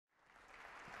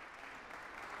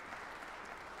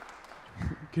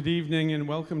Good evening and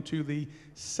welcome to the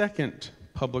second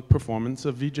public performance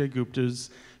of Vijay Gupta's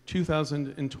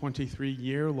 2023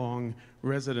 year-long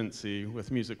residency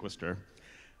with Music Worcester.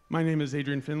 My name is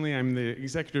Adrien Finlay. I'm the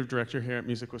executive director here at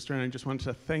Music Worcester, and I just wanted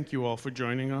to thank you all for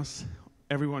joining us,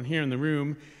 everyone here in the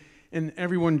room, and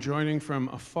everyone joining from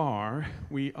afar.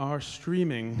 We are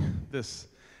streaming this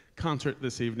concert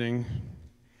this evening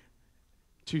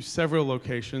to several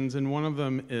locations, and one of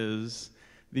them is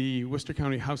the Worcester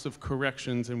County House of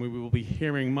Corrections, and we will be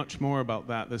hearing much more about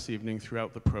that this evening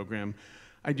throughout the program.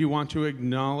 I do want to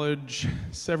acknowledge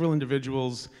several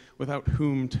individuals without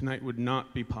whom tonight would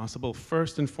not be possible.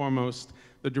 First and foremost,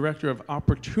 the Director of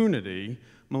OpporTUNEity,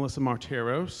 Melissa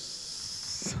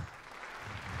Marteros.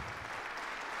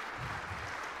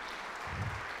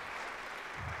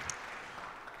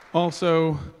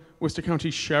 Also, Worcester County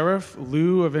Sheriff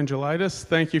Lou Evangelidis,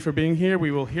 thank you for being here.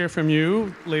 We will hear from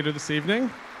you later this evening.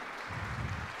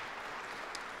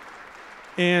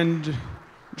 And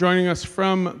joining us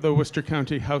from the Worcester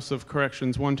County House of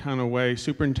Corrections, one town away,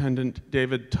 Superintendent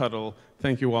David Tuttle.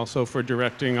 Thank you also for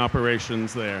directing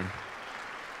operations there.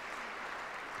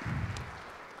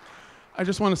 I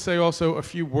just want to say also a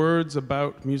few words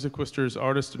about Music Worcester's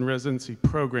Artist in Residency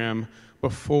program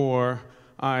before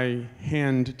I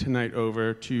hand tonight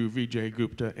over to Vijay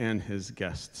Gupta and his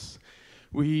guests.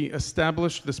 We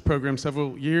established this program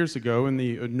several years ago, and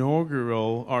the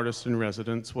inaugural Artist in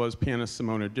Residence was pianist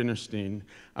Simona Dinnerstein.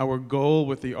 Our goal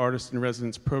with the Artist in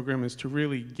Residence program is to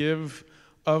really give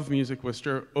of Music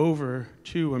Worcester over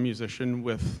to a musician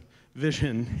with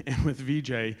vision, and with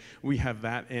Vijay, we have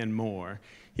that and more.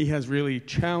 He has really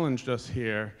challenged us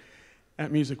here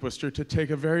at Music Worcester to take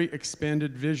a very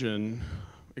expanded vision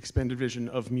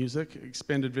of music,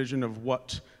 expanded vision of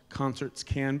what concerts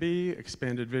can be,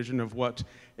 expanded vision of what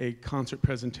a concert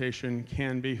presentation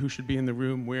can be, who should be in the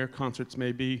room, where concerts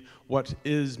may be, what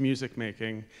is music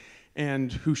making,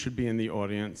 and who should be in the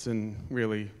audience, and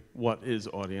really what is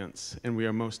audience, and we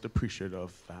are most appreciative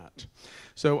of that.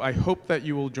 So I hope that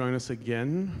you will join us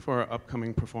again for our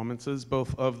upcoming performances,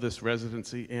 both of this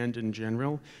residency and in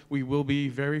general. We will be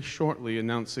very shortly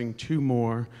announcing 2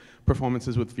 more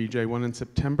performances with Vijay, one in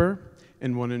September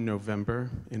and one in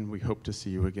November, and we hope to see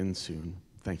you again soon.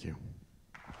 Thank you.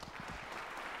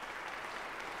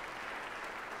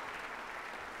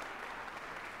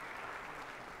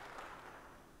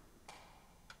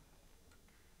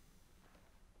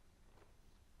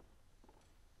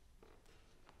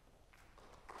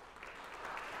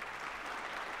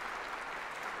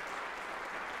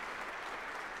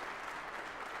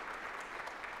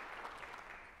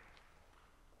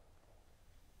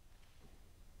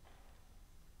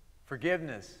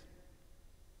 Forgiveness,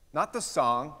 not the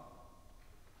song,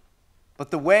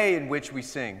 but the way in which we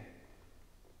sing.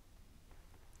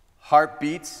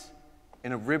 Heartbeats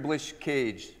in a riblish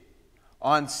cage,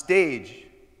 on stage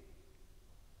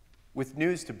with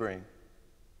news to bring.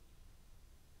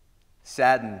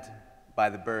 Saddened by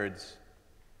the birds,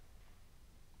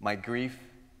 my grief,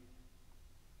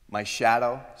 my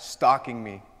shadow stalking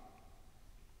me.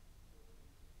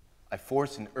 I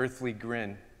force an earthly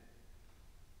grin.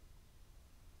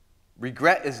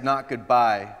 Regret is not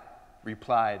goodbye,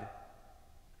 replied,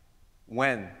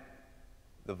 when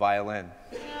the violin.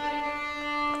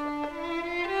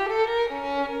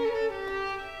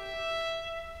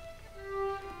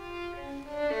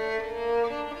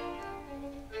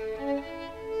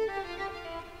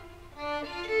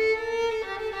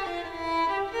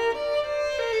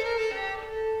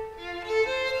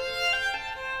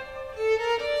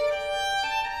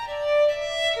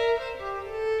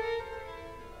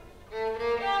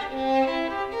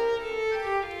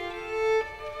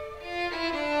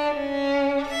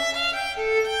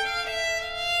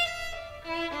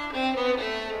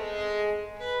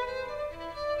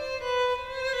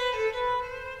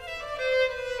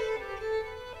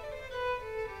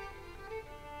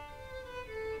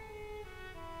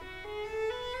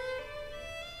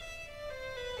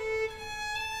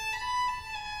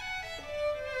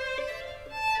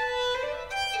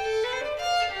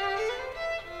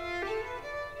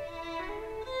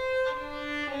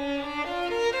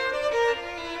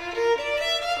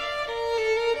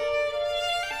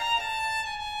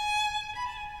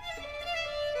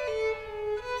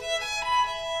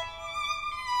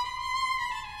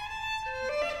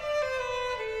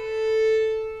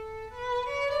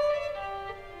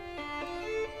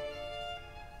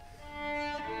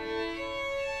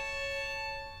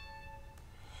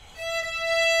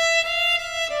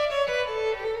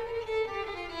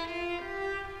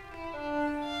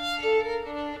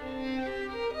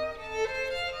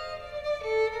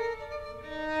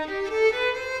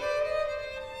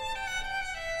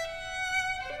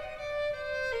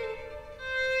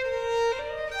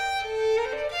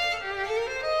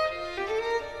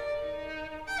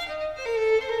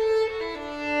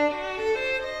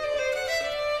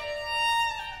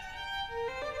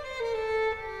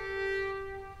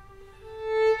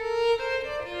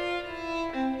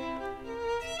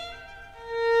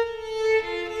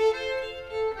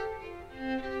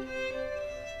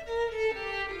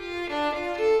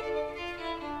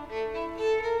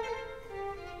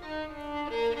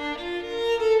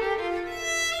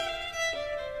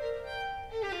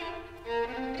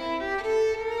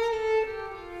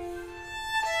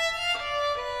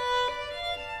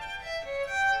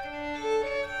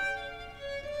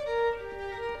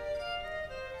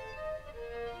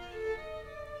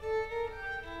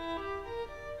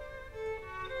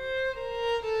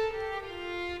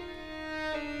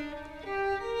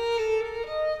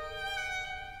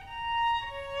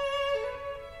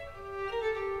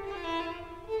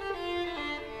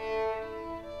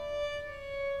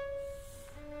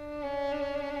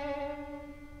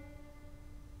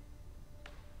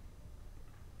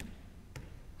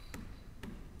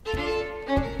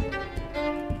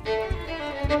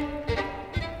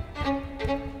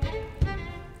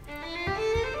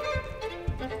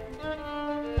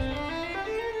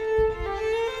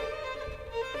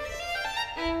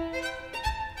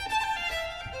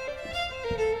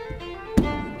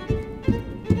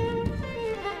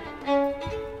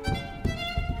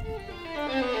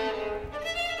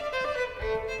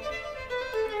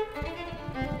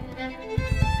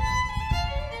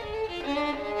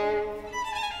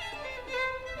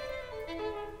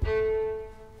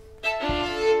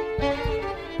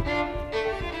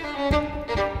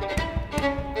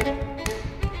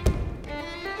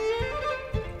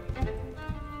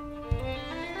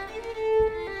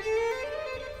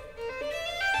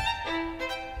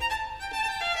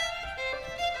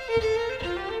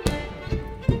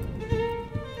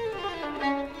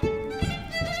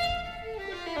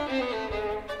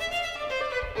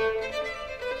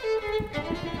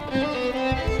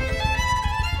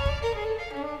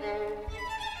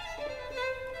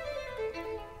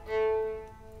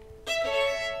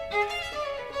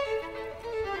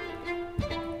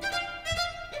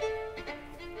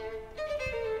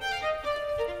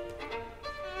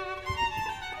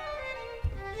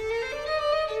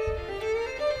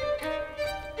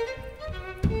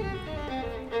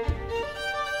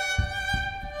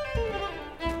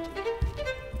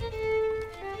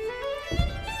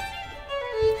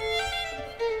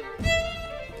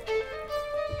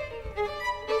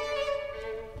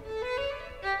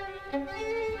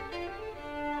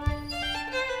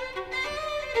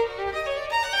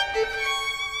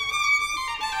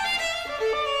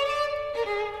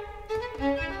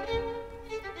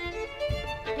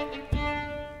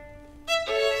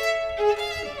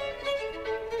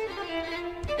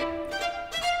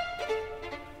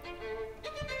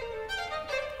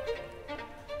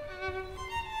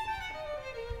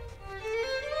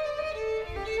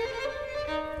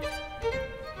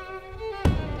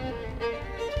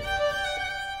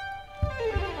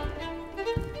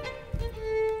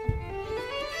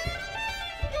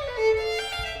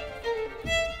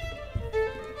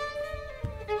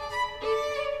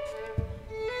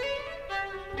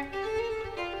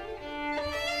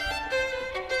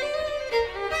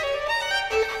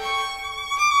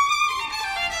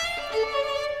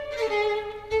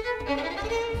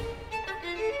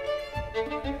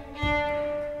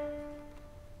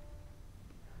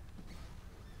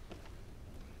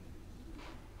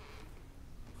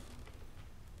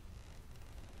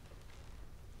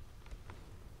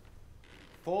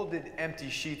 Folded empty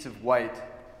sheets of white,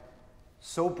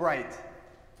 so bright,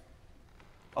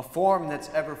 a form that's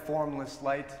ever formless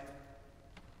light,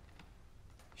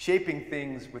 shaping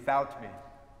things without me,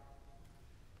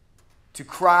 to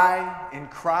cry and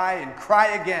cry and cry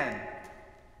again,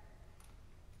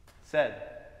 said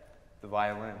the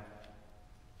violin.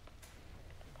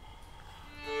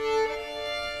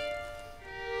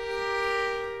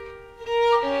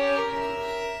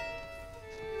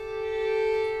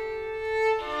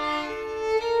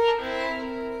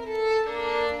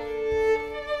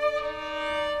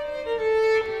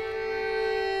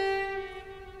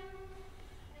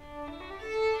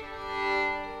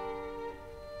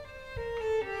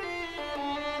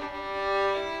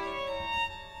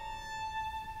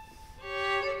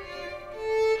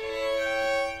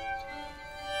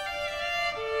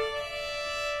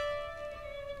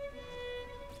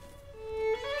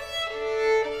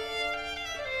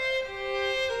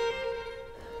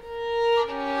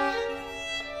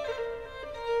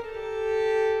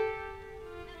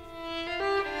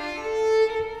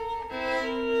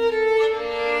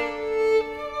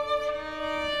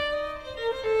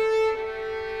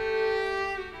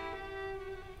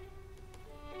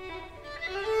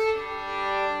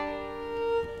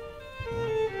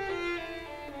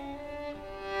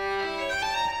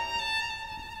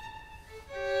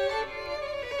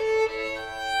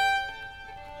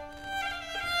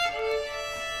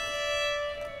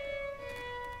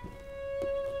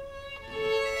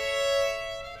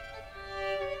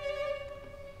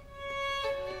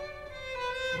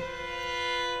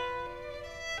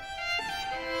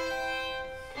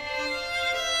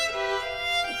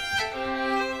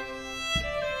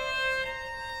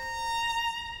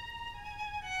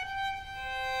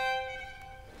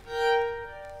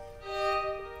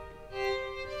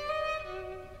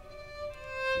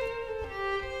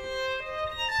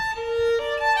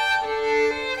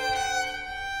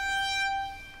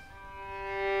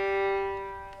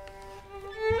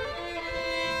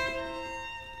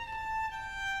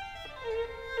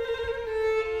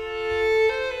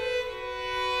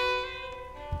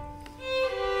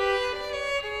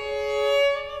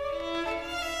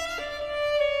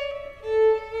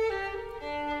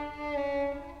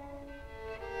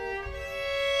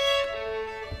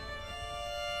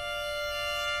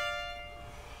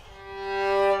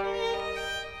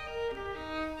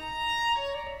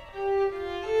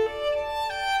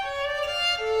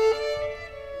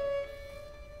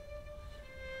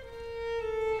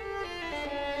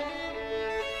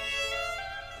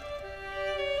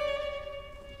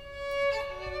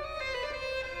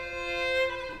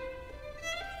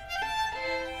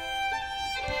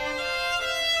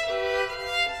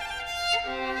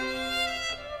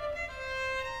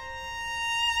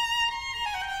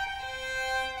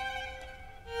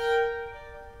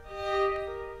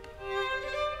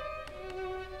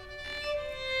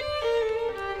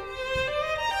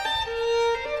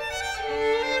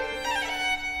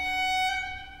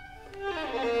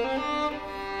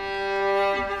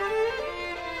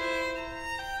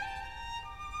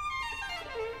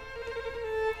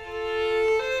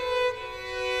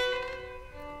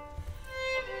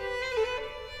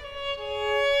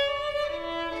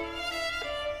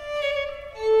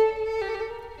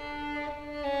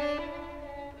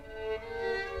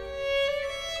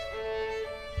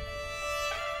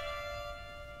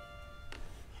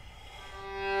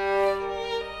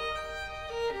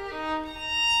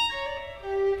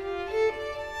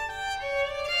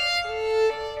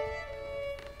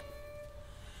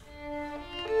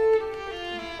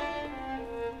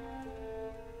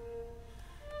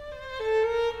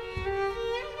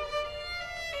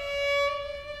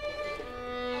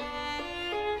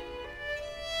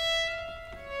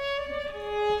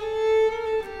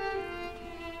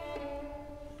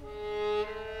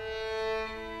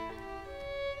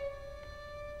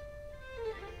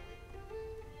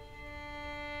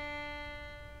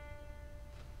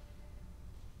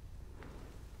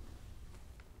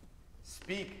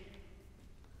 Speak.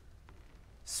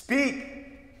 Speak!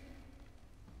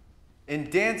 And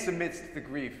dance amidst the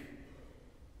grief.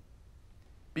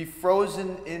 Be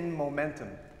frozen in momentum.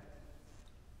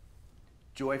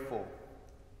 Joyful,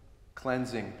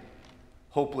 cleansing,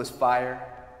 hopeless fire,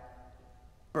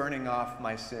 burning off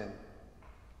my sin.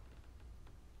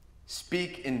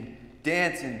 Speak and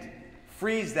dance and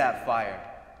freeze that fire,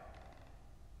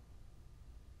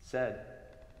 said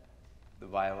the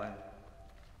violin.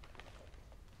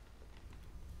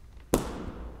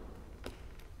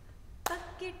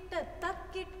 Takitta,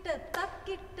 takitta,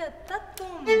 takitta,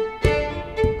 tatum.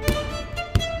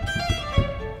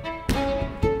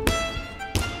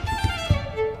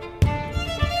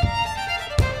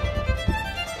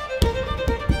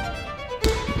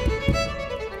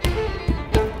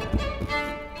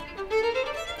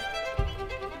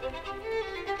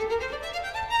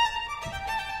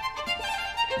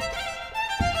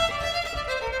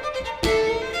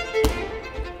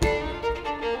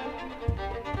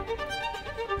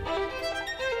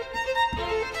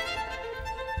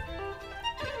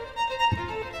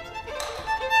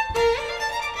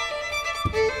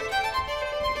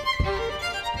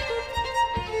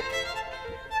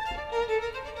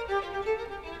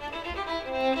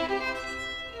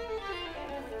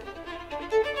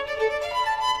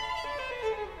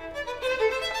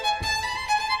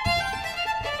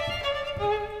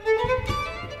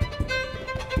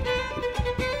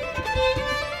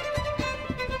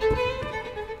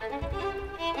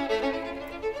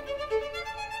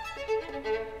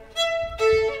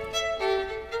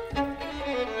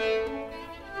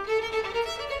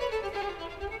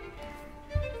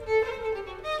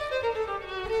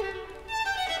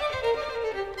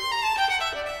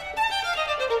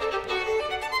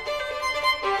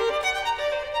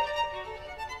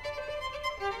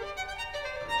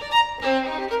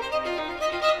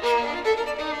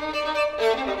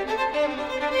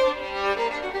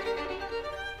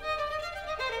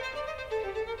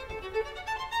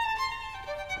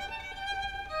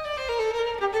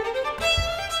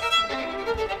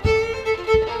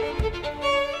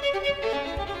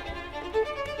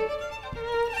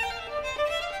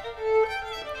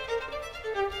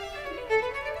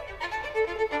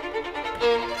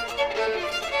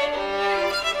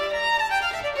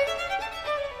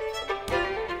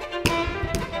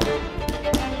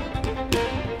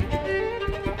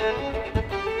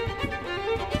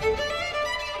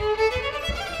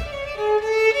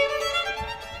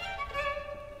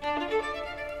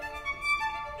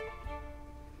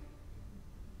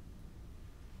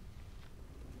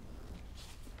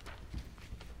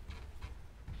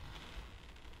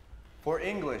 For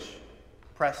English,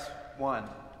 press 1.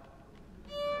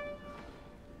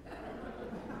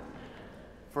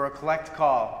 For a collect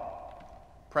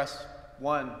call, press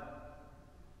 1.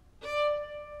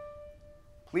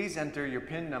 Please enter your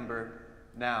PIN number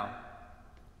now.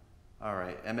 All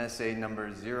right, MSA number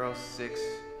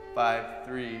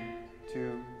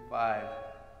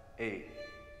 0653258.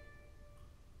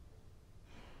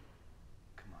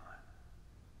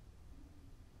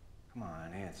 Come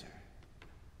on, answer.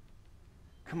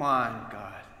 Come on,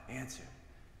 God, answer.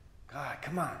 God,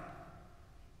 come on.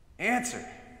 Answer.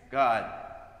 God,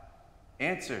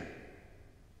 answer.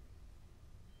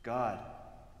 God,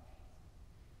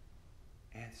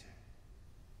 answer.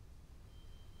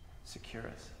 Secure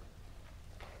us.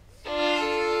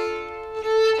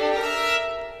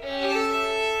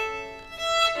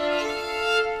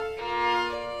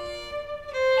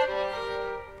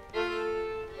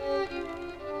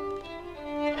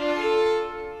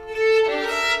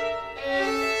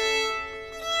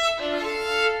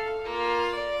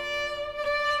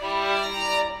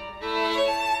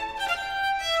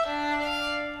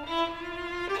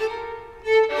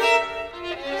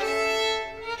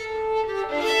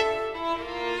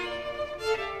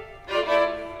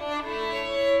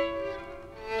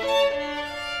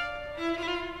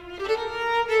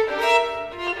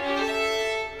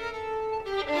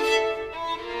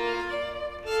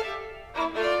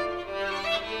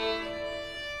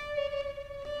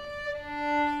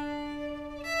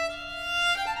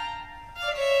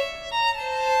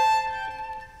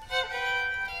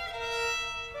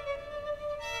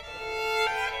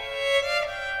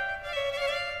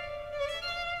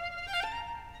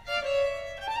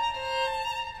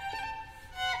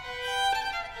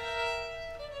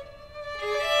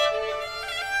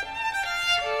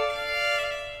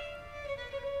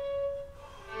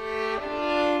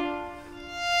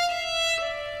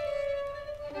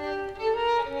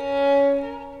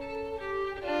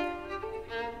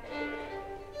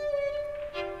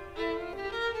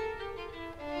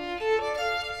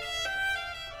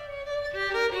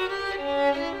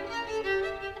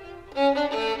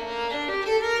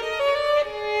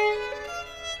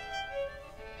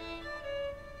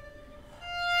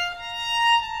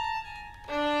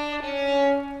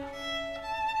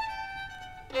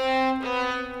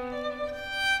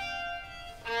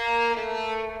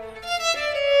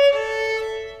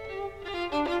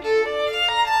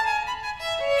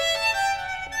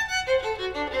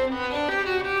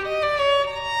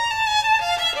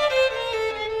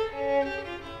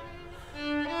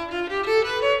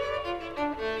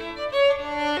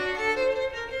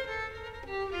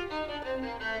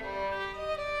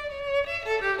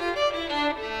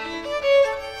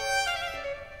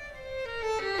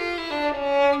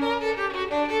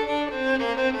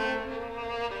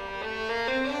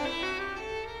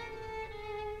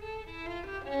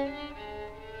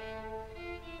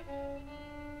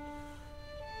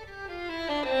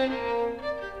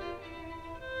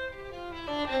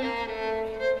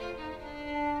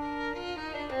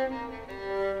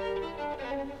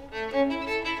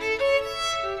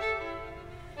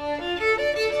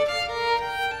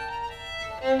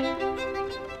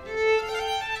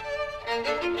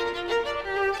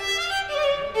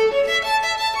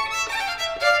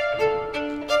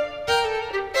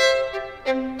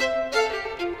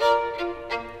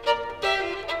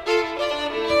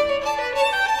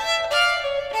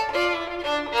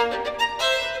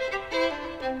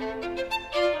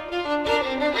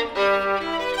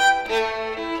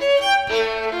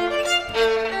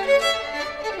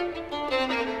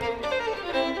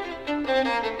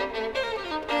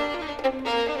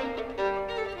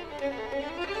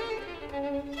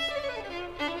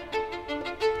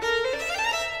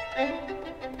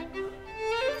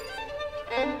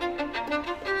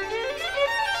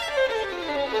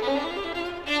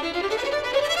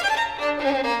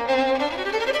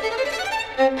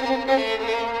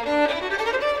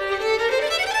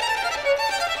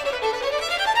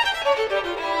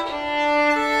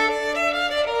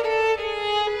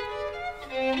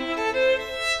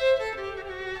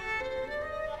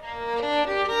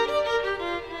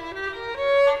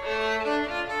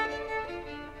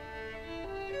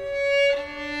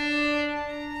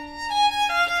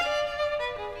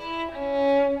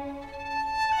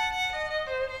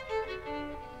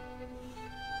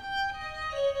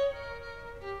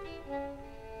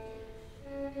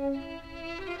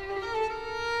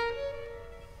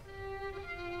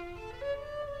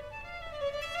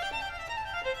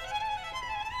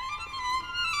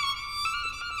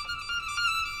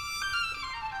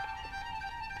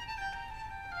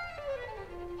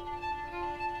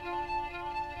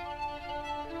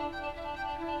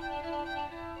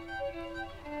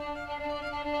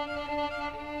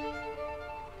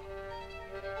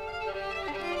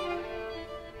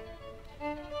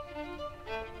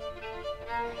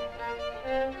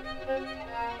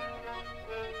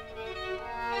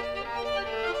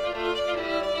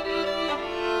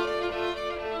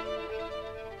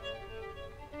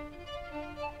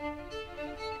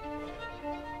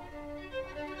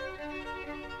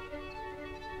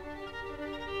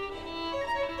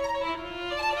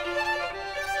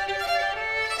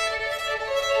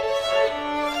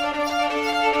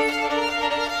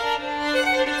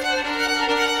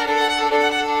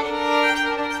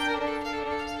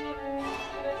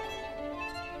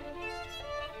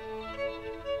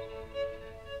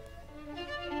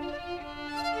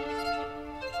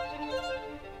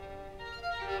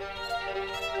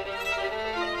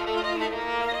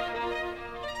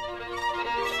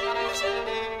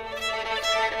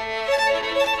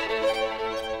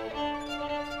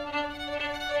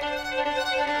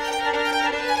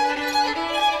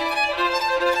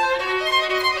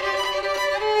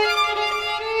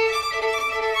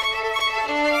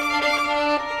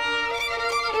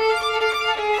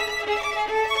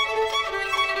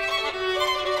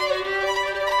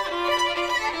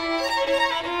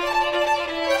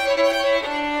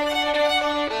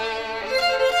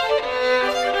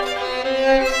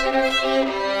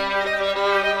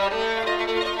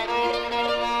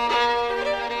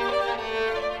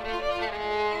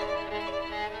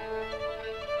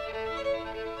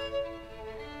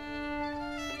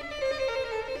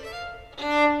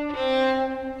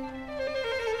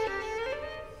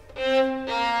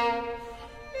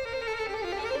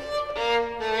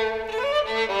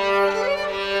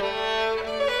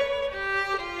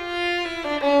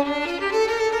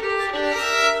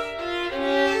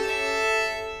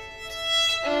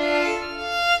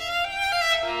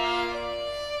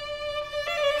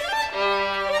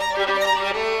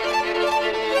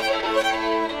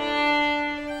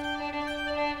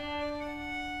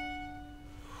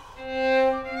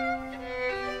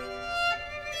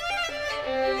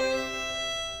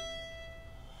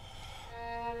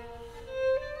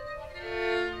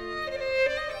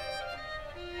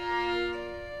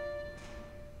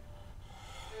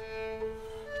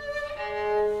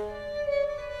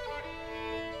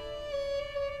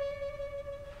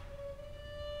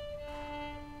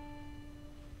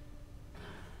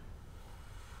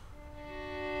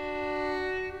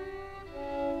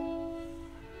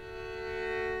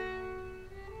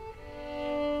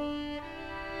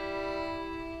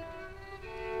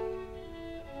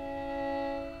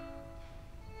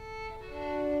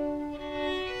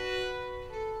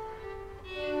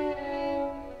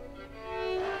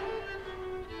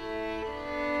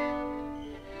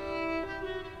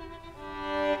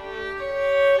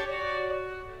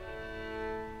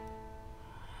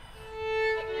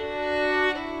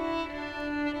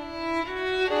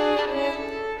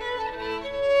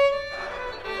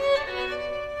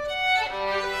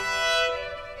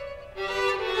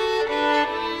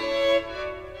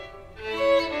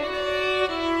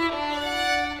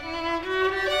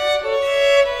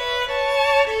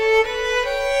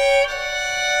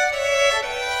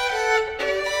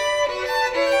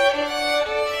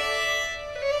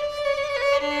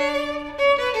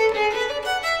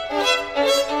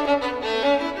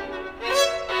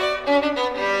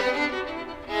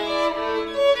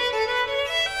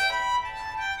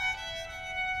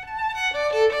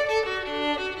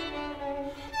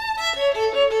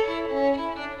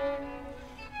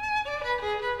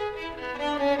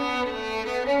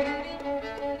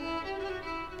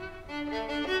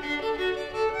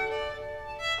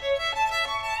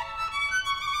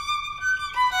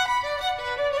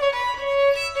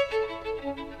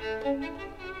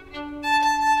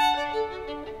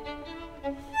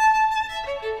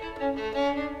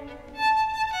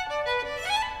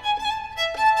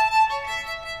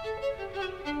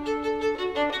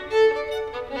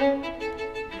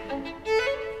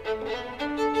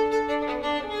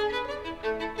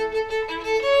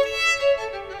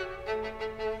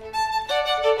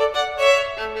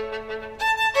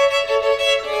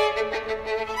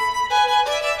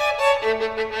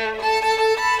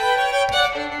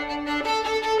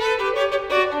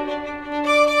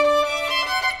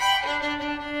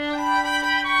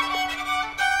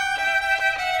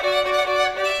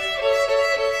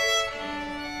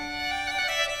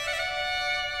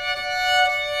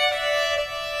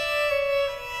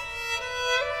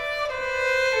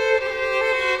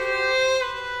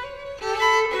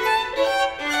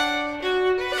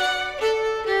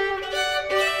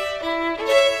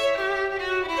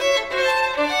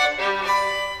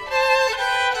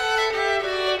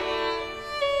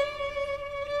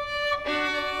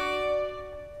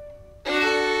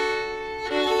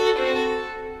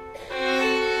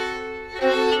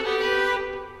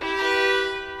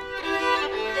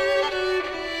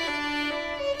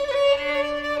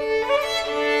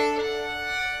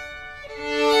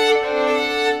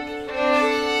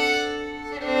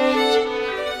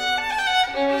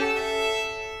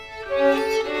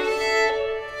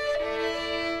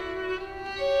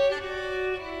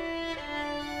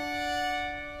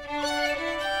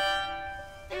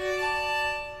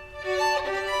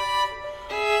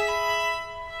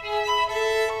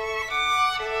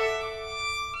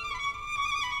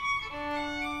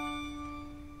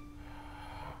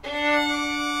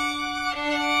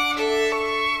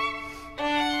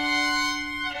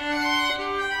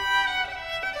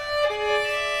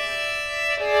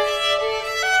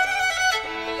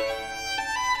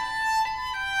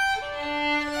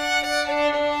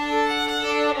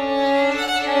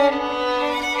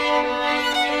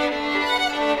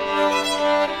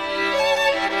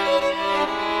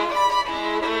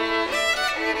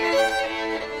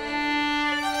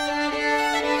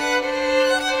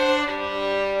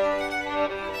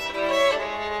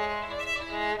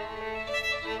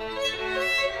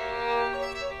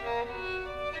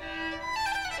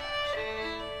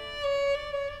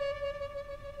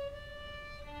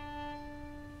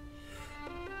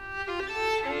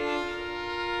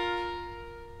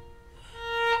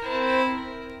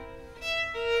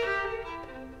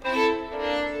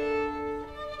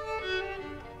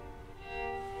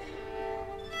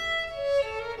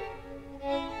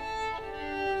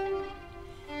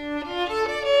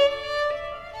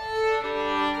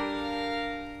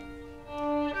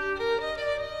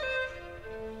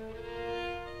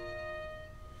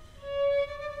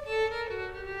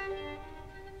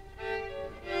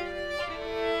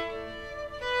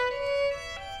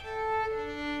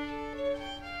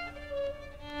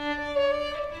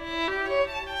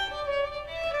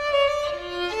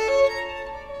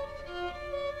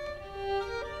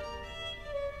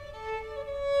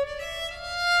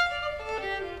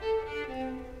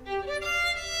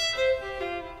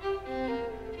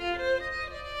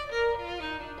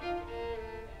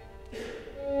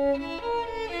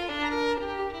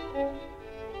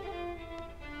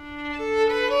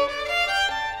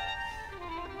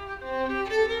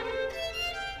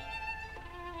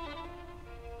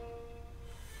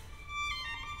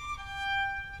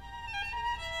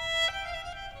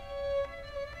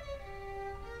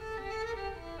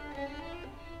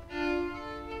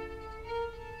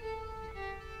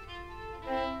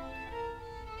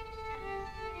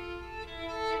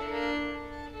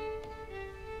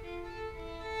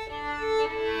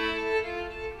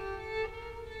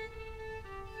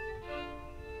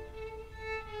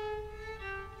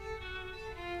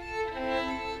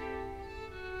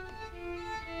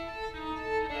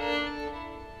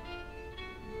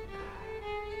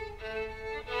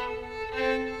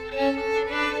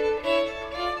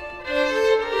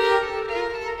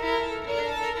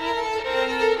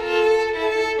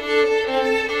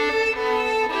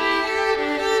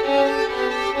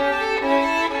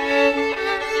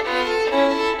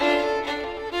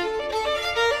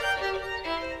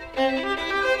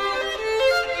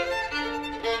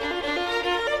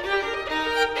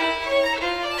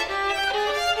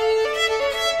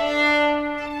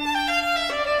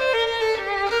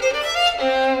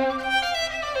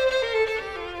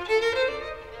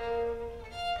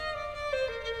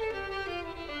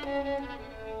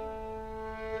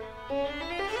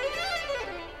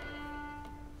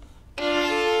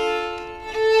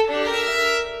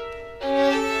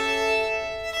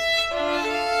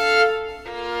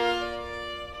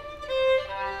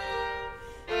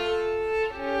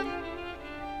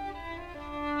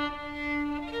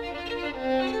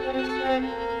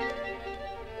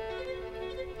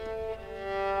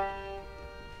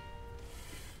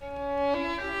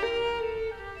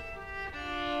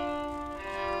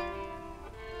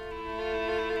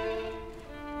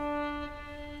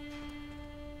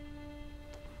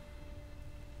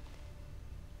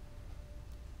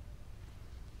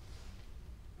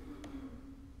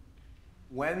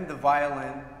 When the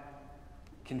violin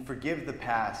can forgive the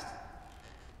past,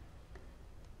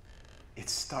 it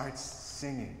starts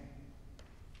singing.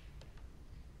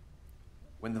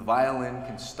 When the violin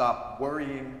can stop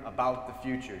worrying about the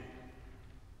future,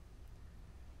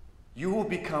 you will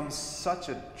become such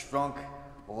a drunk,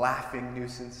 laughing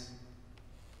nuisance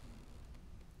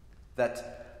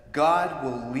that God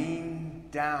will lean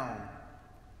down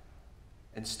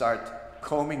and start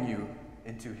combing you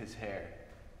into his hair.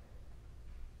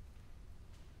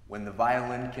 When the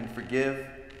violin can forgive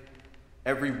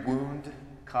every wound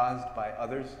caused by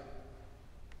others,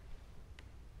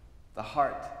 the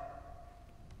heart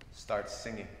starts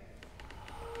singing.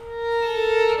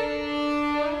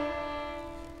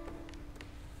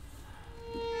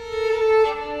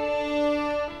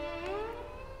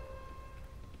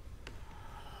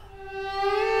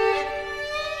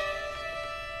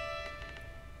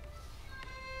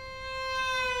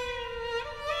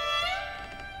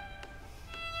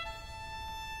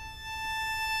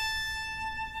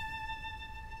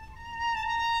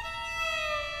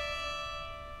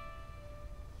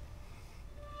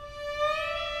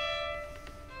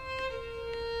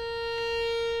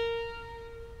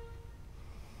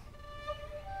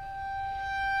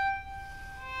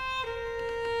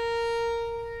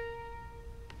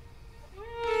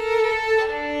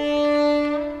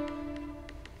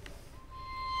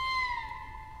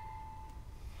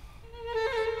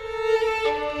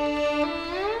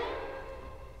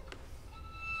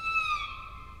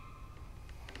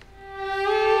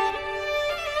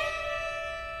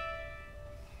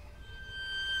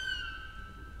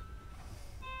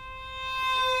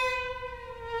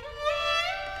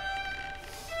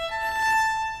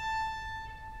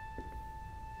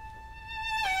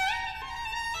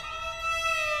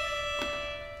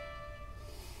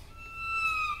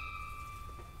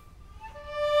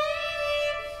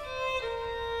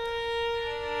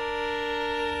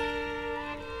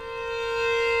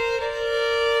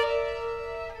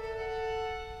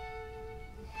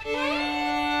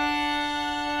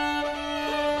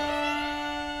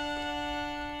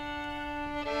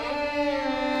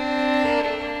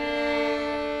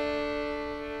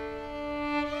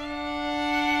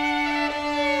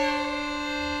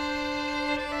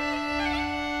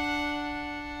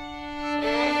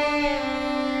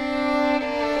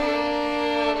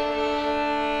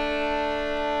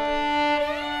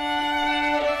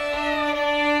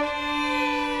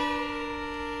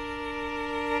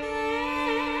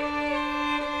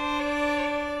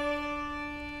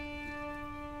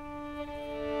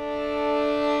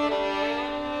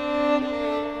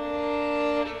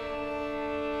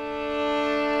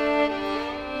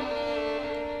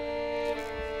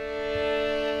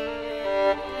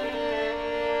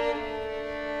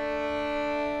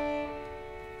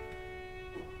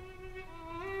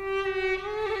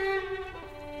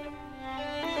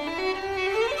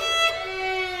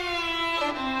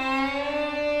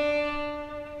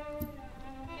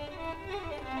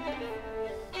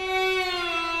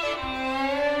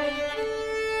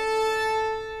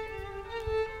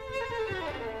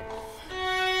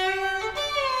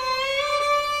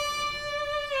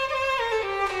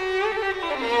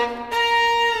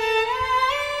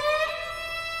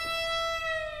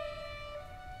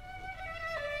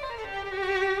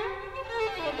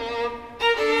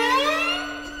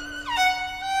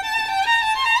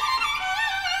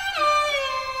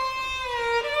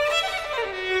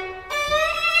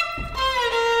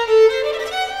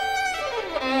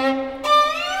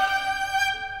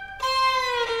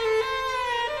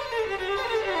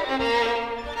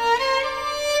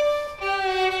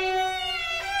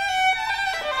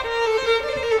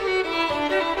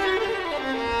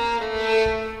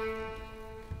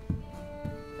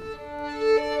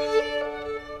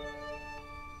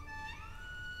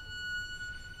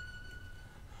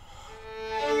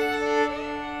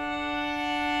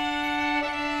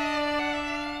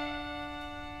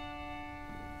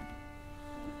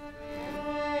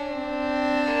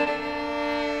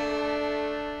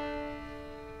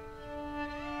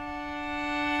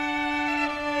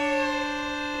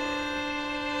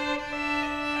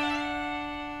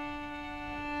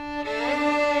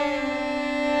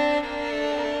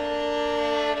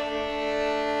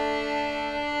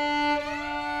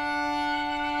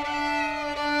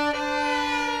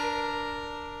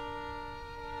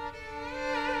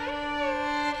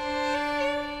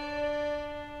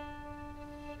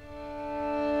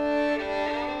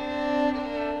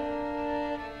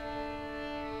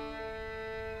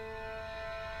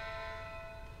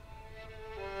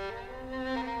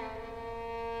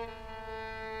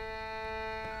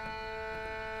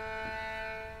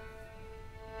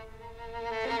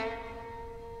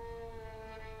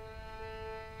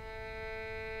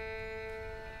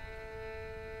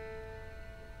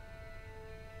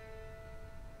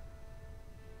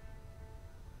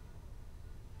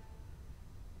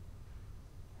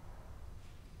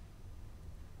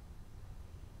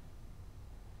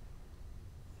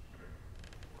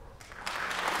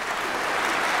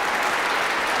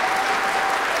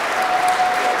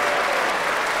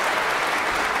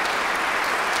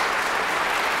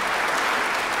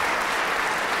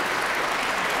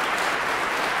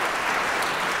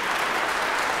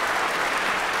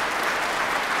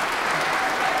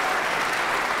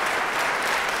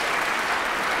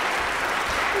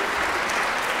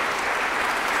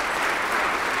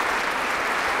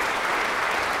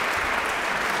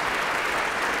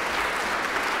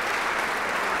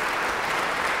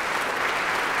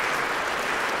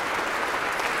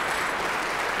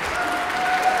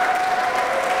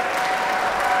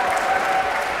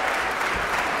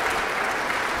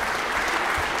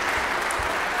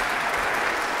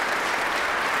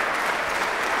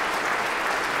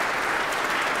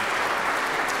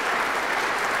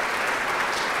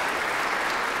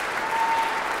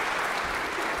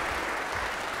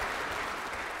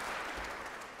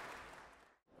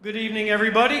 Good evening,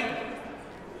 everybody.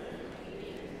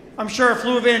 I'm Sheriff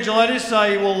Lou Evangelidis.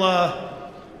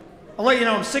 I'll let you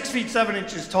know I'm 6 feet 7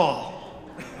 inches tall,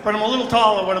 but I'm a little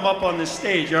taller when I'm up on this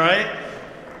stage, all right?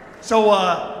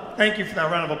 So thank you for that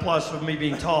round of applause for me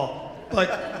being tall.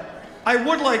 But I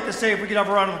would like to say, if we could have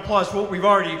a round of applause for what we've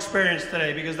already experienced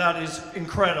today, because that is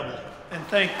incredible, and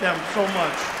thank them so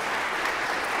much.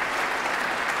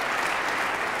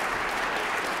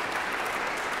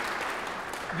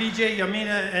 Vijay, Yamini,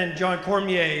 and John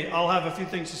Cormier, I'll have a few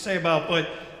things to say about, but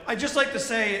I'd just like to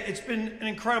say it's been an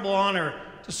incredible honor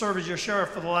to serve as your sheriff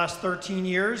for the last 13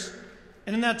 years.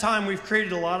 And in that time, we've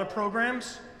created a lot of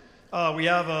programs.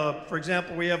 For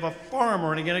example, we have a farm,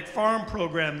 or an organic farm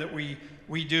program that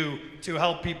we do to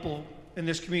help people in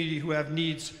this community who have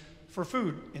needs for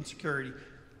food insecurity.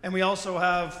 And we also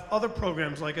have other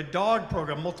programs like a dog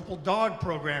program, multiple dog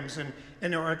programs,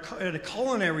 and our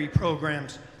culinary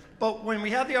programs. But when we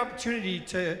had the opportunity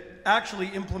to actually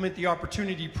implement the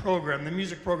OpporTUNEity program, the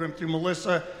music program through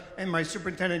Melissa and my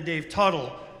superintendent, Dave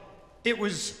Tuttle, it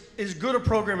was as good a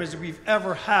program as we've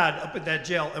ever had up at that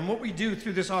jail. And what we do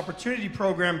through this OpporTUNEity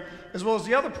program, as well as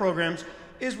the other programs,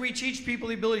 is we teach people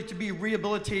the ability to be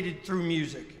rehabilitated through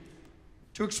music,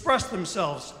 to express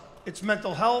themselves. It's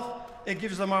mental health. It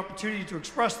gives them opportunity to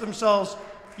express themselves.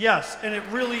 Yes, and it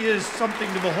really is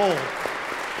something to behold.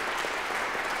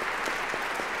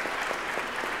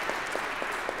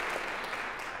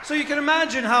 So you can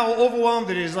imagine how overwhelmed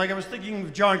it is. Like, I was thinking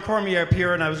of John Cormier up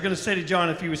here, and I was going to say to John,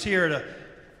 if he was here, to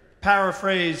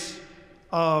paraphrase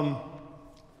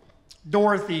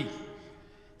Dorothy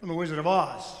from The Wizard of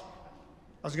Oz.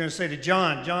 I was going to say to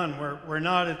John, we're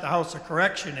not at the House of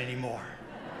Correction anymore.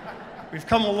 We've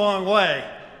come a long way,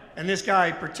 and this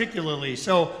guy particularly.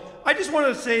 So I just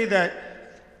want to say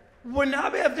that when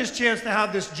I have this chance to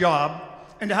have this job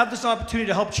and to have this opportunity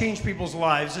to help change people's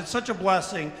lives, it's such a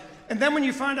blessing. And then when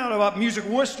you find out about Music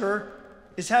Worcester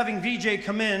is having Vijay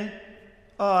come in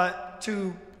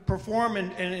to perform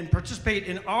and participate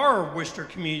in our Worcester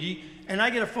community, and I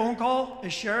get a phone call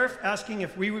as sheriff asking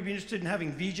if we would be interested in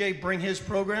having Vijay bring his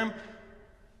program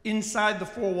inside the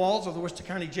four walls of the Worcester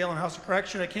County Jail and House of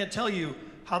Correction, I can't tell you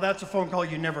how that's a phone call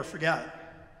you never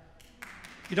forget.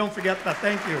 You don't forget that.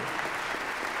 Thank you.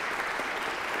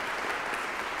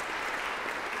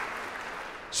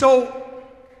 So,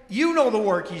 you know the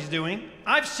work he's doing.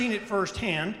 I've seen it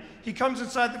firsthand. He comes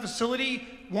inside the facility.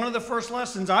 One of the first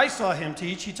lessons I saw him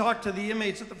teach, he talked to the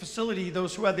inmates at the facility,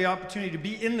 those who had the opportunity to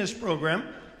be in this program.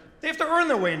 They have to earn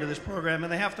their way into this program,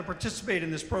 and they have to participate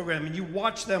in this program, and you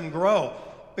watch them grow.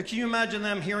 But can you imagine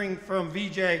them hearing from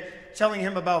Vijay, telling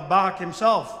him about Bach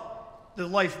himself, the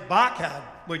life Bach had,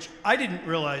 which I didn't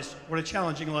realize what a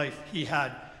challenging life he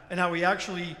had, and how he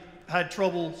actually had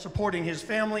trouble supporting his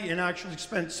family and actually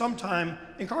spent some time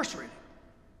incarcerated.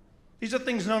 These are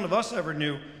things none of us ever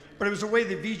knew, but it was a way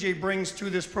that Vijay brings to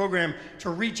this program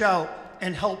to reach out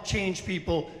and help change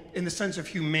people in the sense of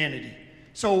humanity.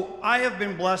 So I have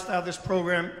been blessed to have this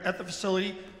program at the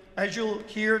facility. As you'll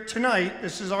hear tonight,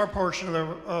 this is our portion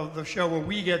of the show where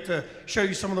we get to show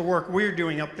you some of the work we're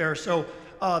doing up there. So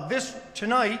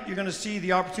tonight, you're gonna see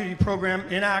the OpporTUNEity program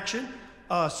in action.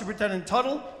 Superintendent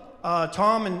Tuttle,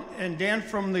 Tom and Dan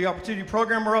from the OpporTUNEity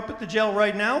program are up at the jail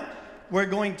right now. We're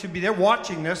going to be there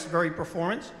watching this very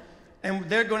performance, and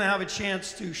they're going to have a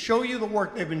chance to show you the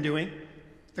work they've been doing,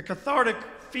 the cathartic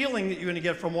feeling that you're going to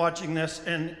get from watching this,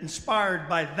 and inspired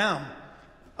by them.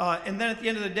 And then at the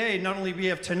end of the day, not only we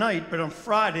have tonight, but on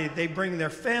Friday, they bring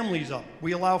their families up.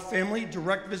 We allow family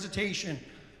direct visitation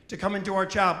to come into our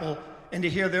chapel and to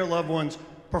hear their loved ones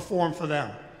perform for them.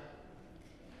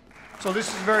 So this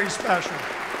is very special.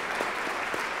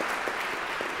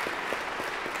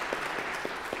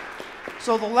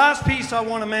 So the last piece I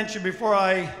want to mention before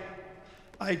I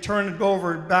turn it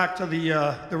over back to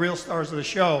the real stars of the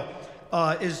show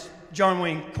is John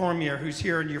Wayne Cormier, who's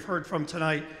here and you've heard from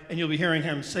tonight, and you'll be hearing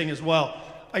him sing as well.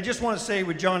 I just want to say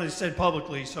what John has said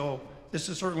publicly, so this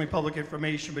is certainly public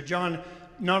information, but John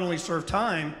not only served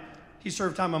time, he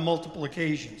served time on multiple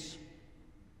occasions.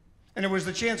 And it was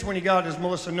the chance when he got, as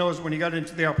Melissa knows, when he got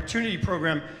into the OpporTUNEity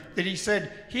program, that he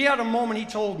said he had a moment he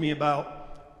told me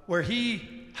about where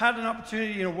he had an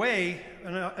opportunity in a way,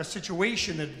 a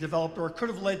situation that developed or could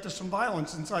have led to some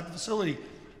violence inside the facility.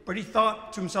 But he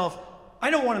thought to himself, I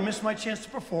don't want to miss my chance to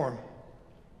perform.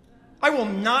 I will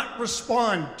not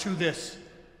respond to this.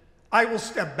 I will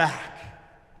step back.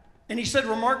 And he said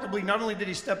remarkably, not only did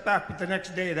he step back, but the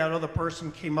next day that other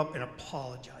person came up and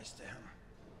apologized to him.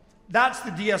 That's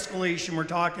the de-escalation we're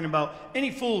talking about.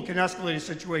 Any fool can escalate a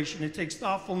situation. It takes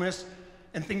thoughtfulness,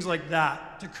 and things like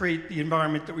that to create the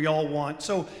environment that we all want.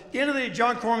 So at the end of the day,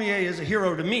 John Cormier is a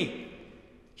hero to me.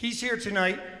 He's here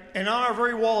tonight, and on our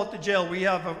very wall at the jail, we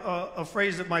have a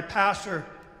phrase that my pastor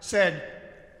said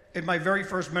in my very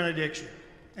first benediction.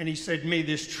 And he said, "May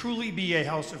this truly be a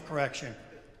house of correction,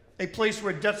 a place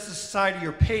where debts to society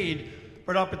are paid,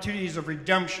 but opportunities of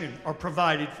redemption are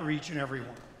provided for each and every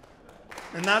one."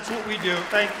 And that's what we do.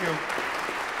 Thank you.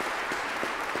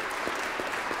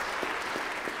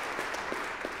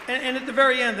 And at the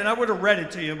very end, and I would have read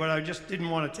it to you, but I just didn't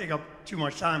want to take up too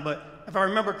much time, but if I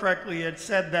remember correctly, it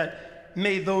said that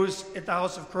may those at the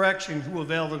House of Correction who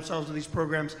avail themselves of these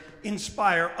programs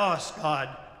inspire us, God,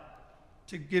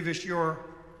 to give us your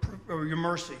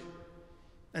mercy.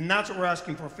 And that's what we're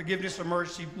asking for, forgiveness and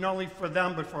mercy, not only for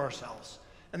them, but for ourselves.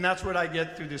 And that's what I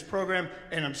get through this program,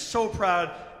 and I'm so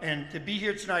proud and to be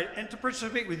here tonight and to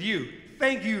participate with you.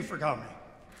 Thank you for coming.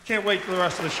 Can't wait for the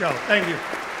rest of the show. Thank you.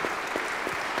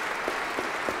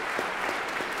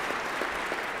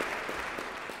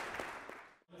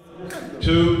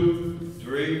 Two,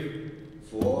 three,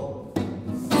 four.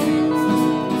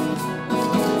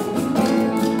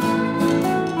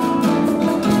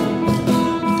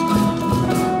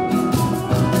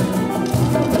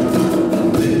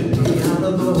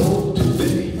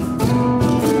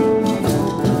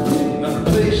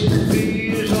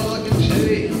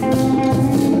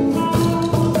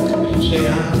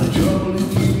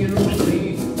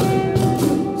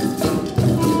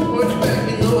 Back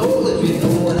in the hole, if you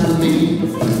know what I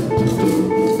mean.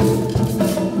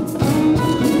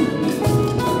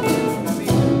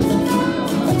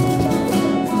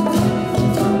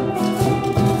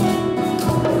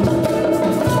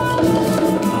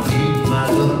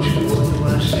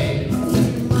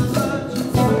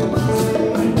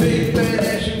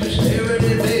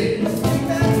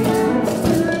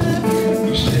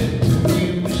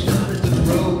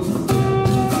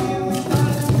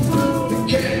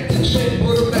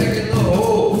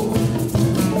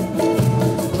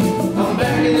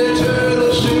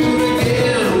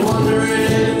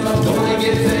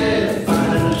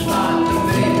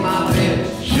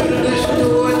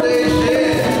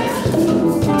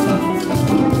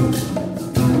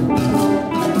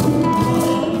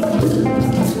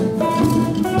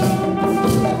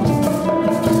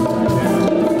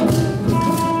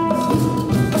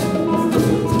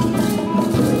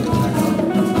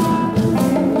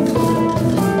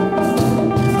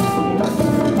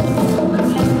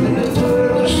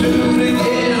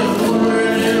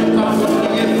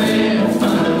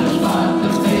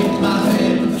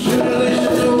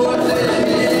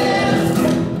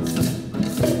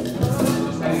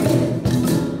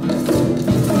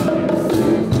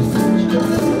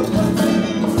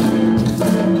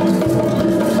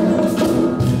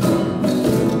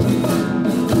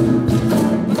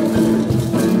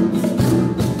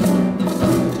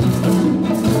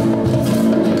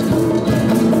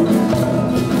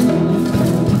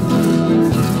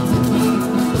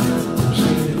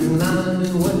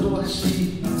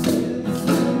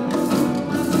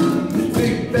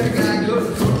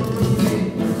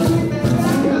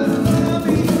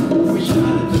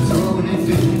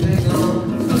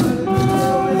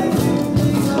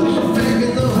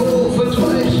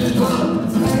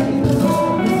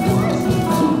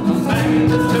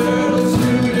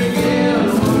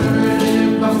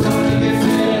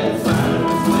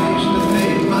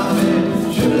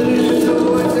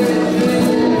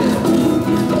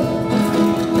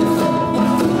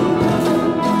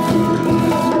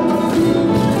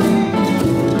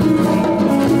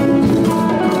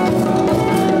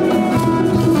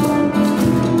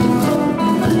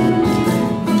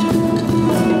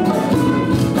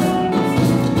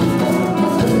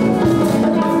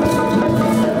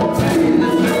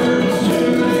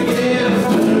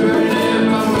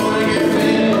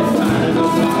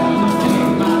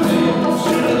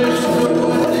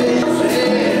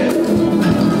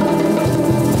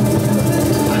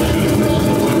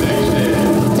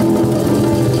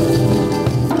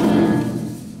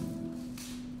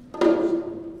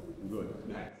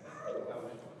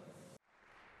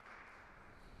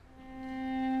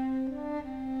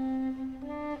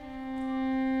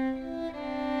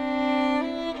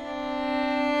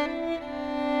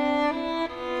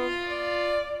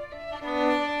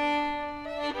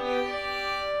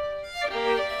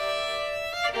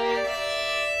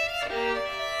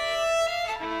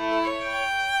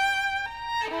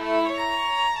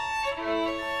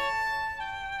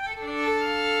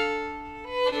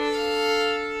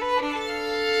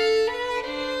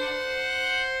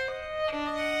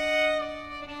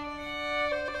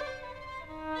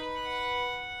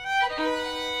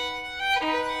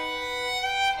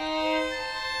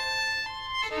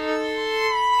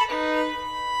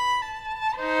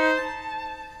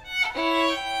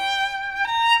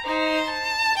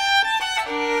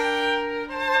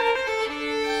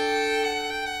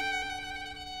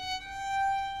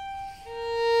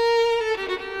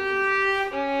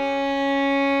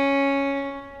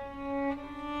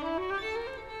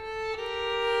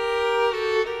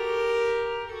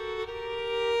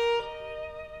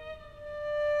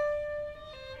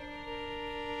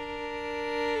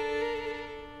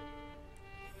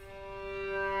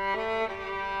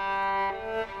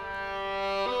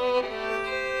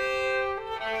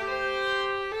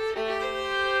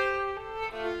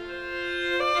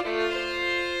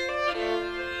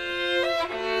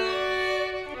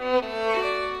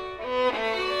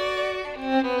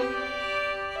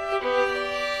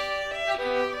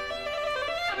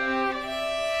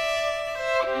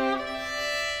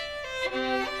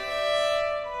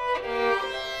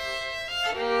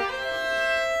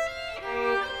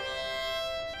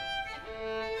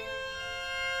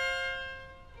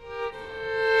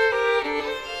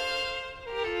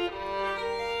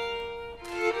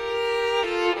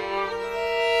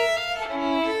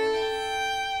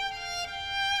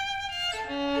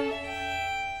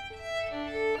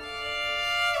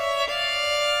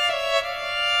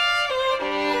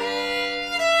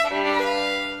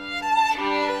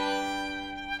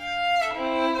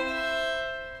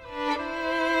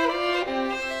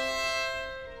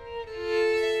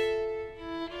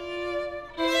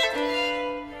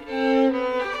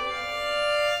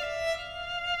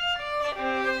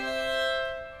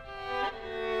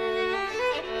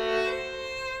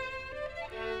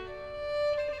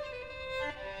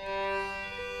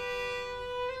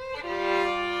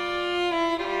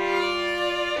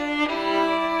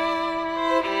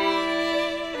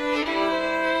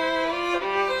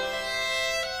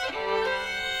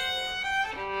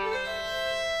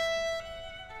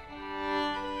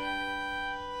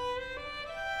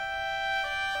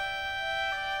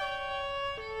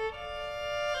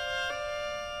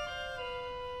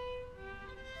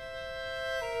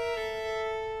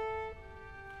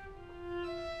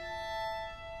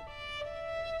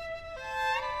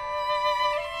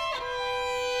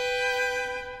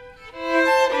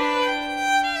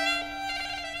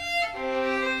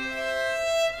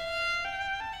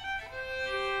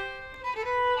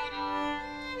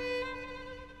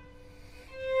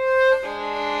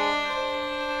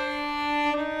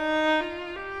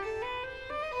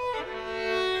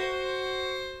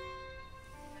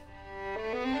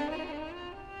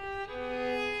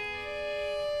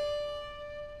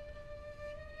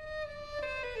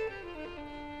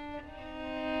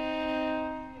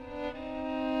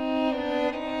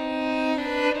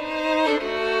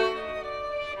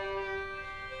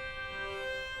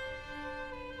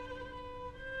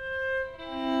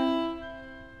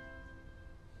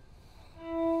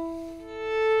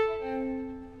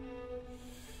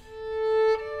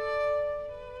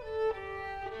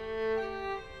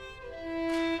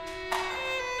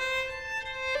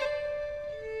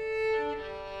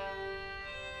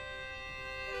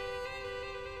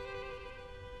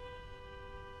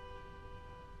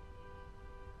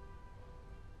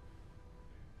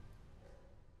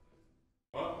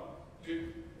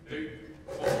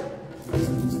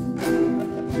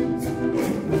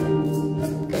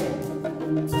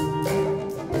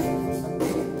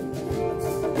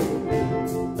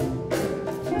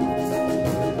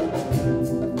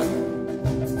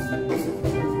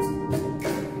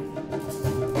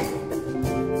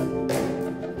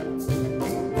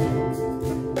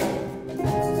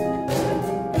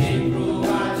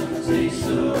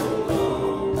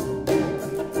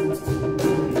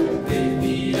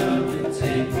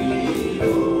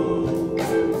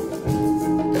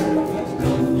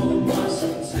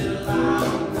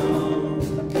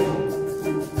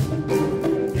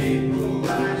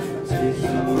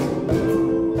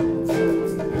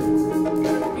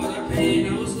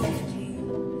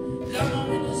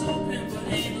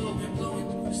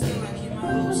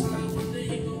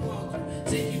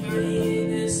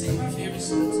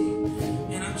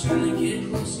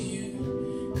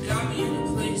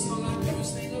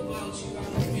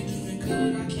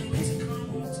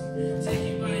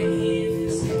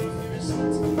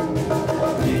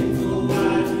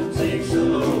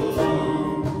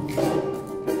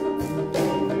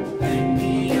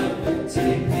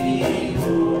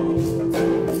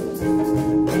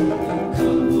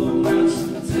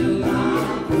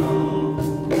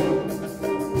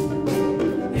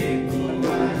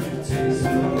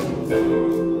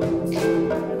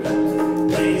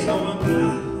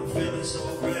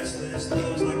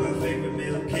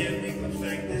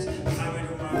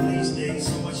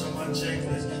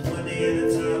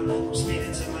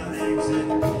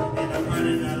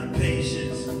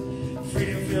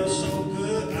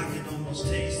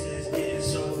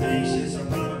 anxious,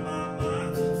 I'm out of my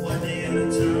mind. One day at a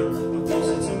time, I'm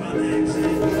closer to my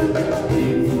exit.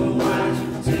 People, why'd you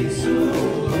take so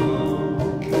long?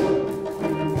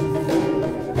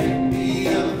 Pick me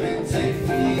up and take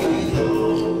me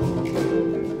home.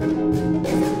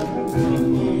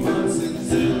 Couple months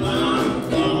until I'm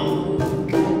gone.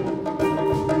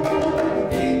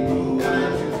 People,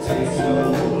 why'd you take so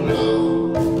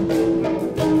long?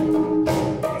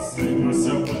 I say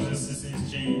myself, but just as it's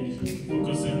changed.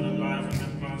 Focusing on life and the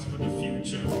plans for the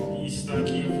future. You stuck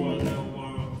here for a little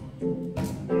while.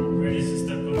 I'm ready to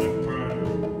step on the pride.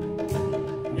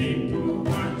 April,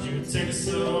 why'd you take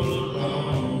so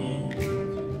long?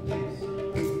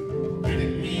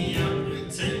 Pick me up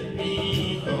and take me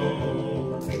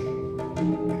home.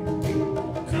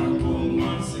 Couple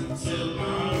months until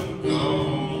I'm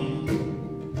gone.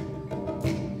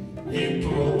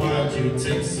 April, why'd you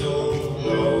take so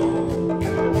long?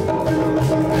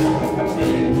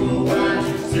 April, why'd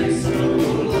you take so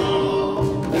long?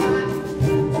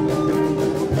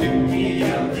 Pick me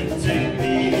up and take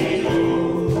me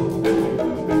home.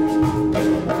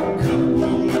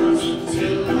 Couple months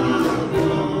until I'm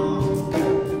gone.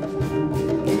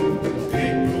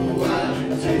 April, why'd you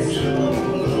take so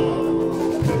long?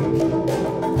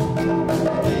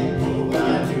 April,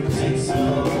 why'd you take so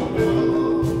long?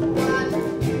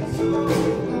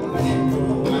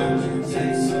 April, why'd you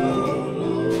take so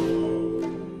long?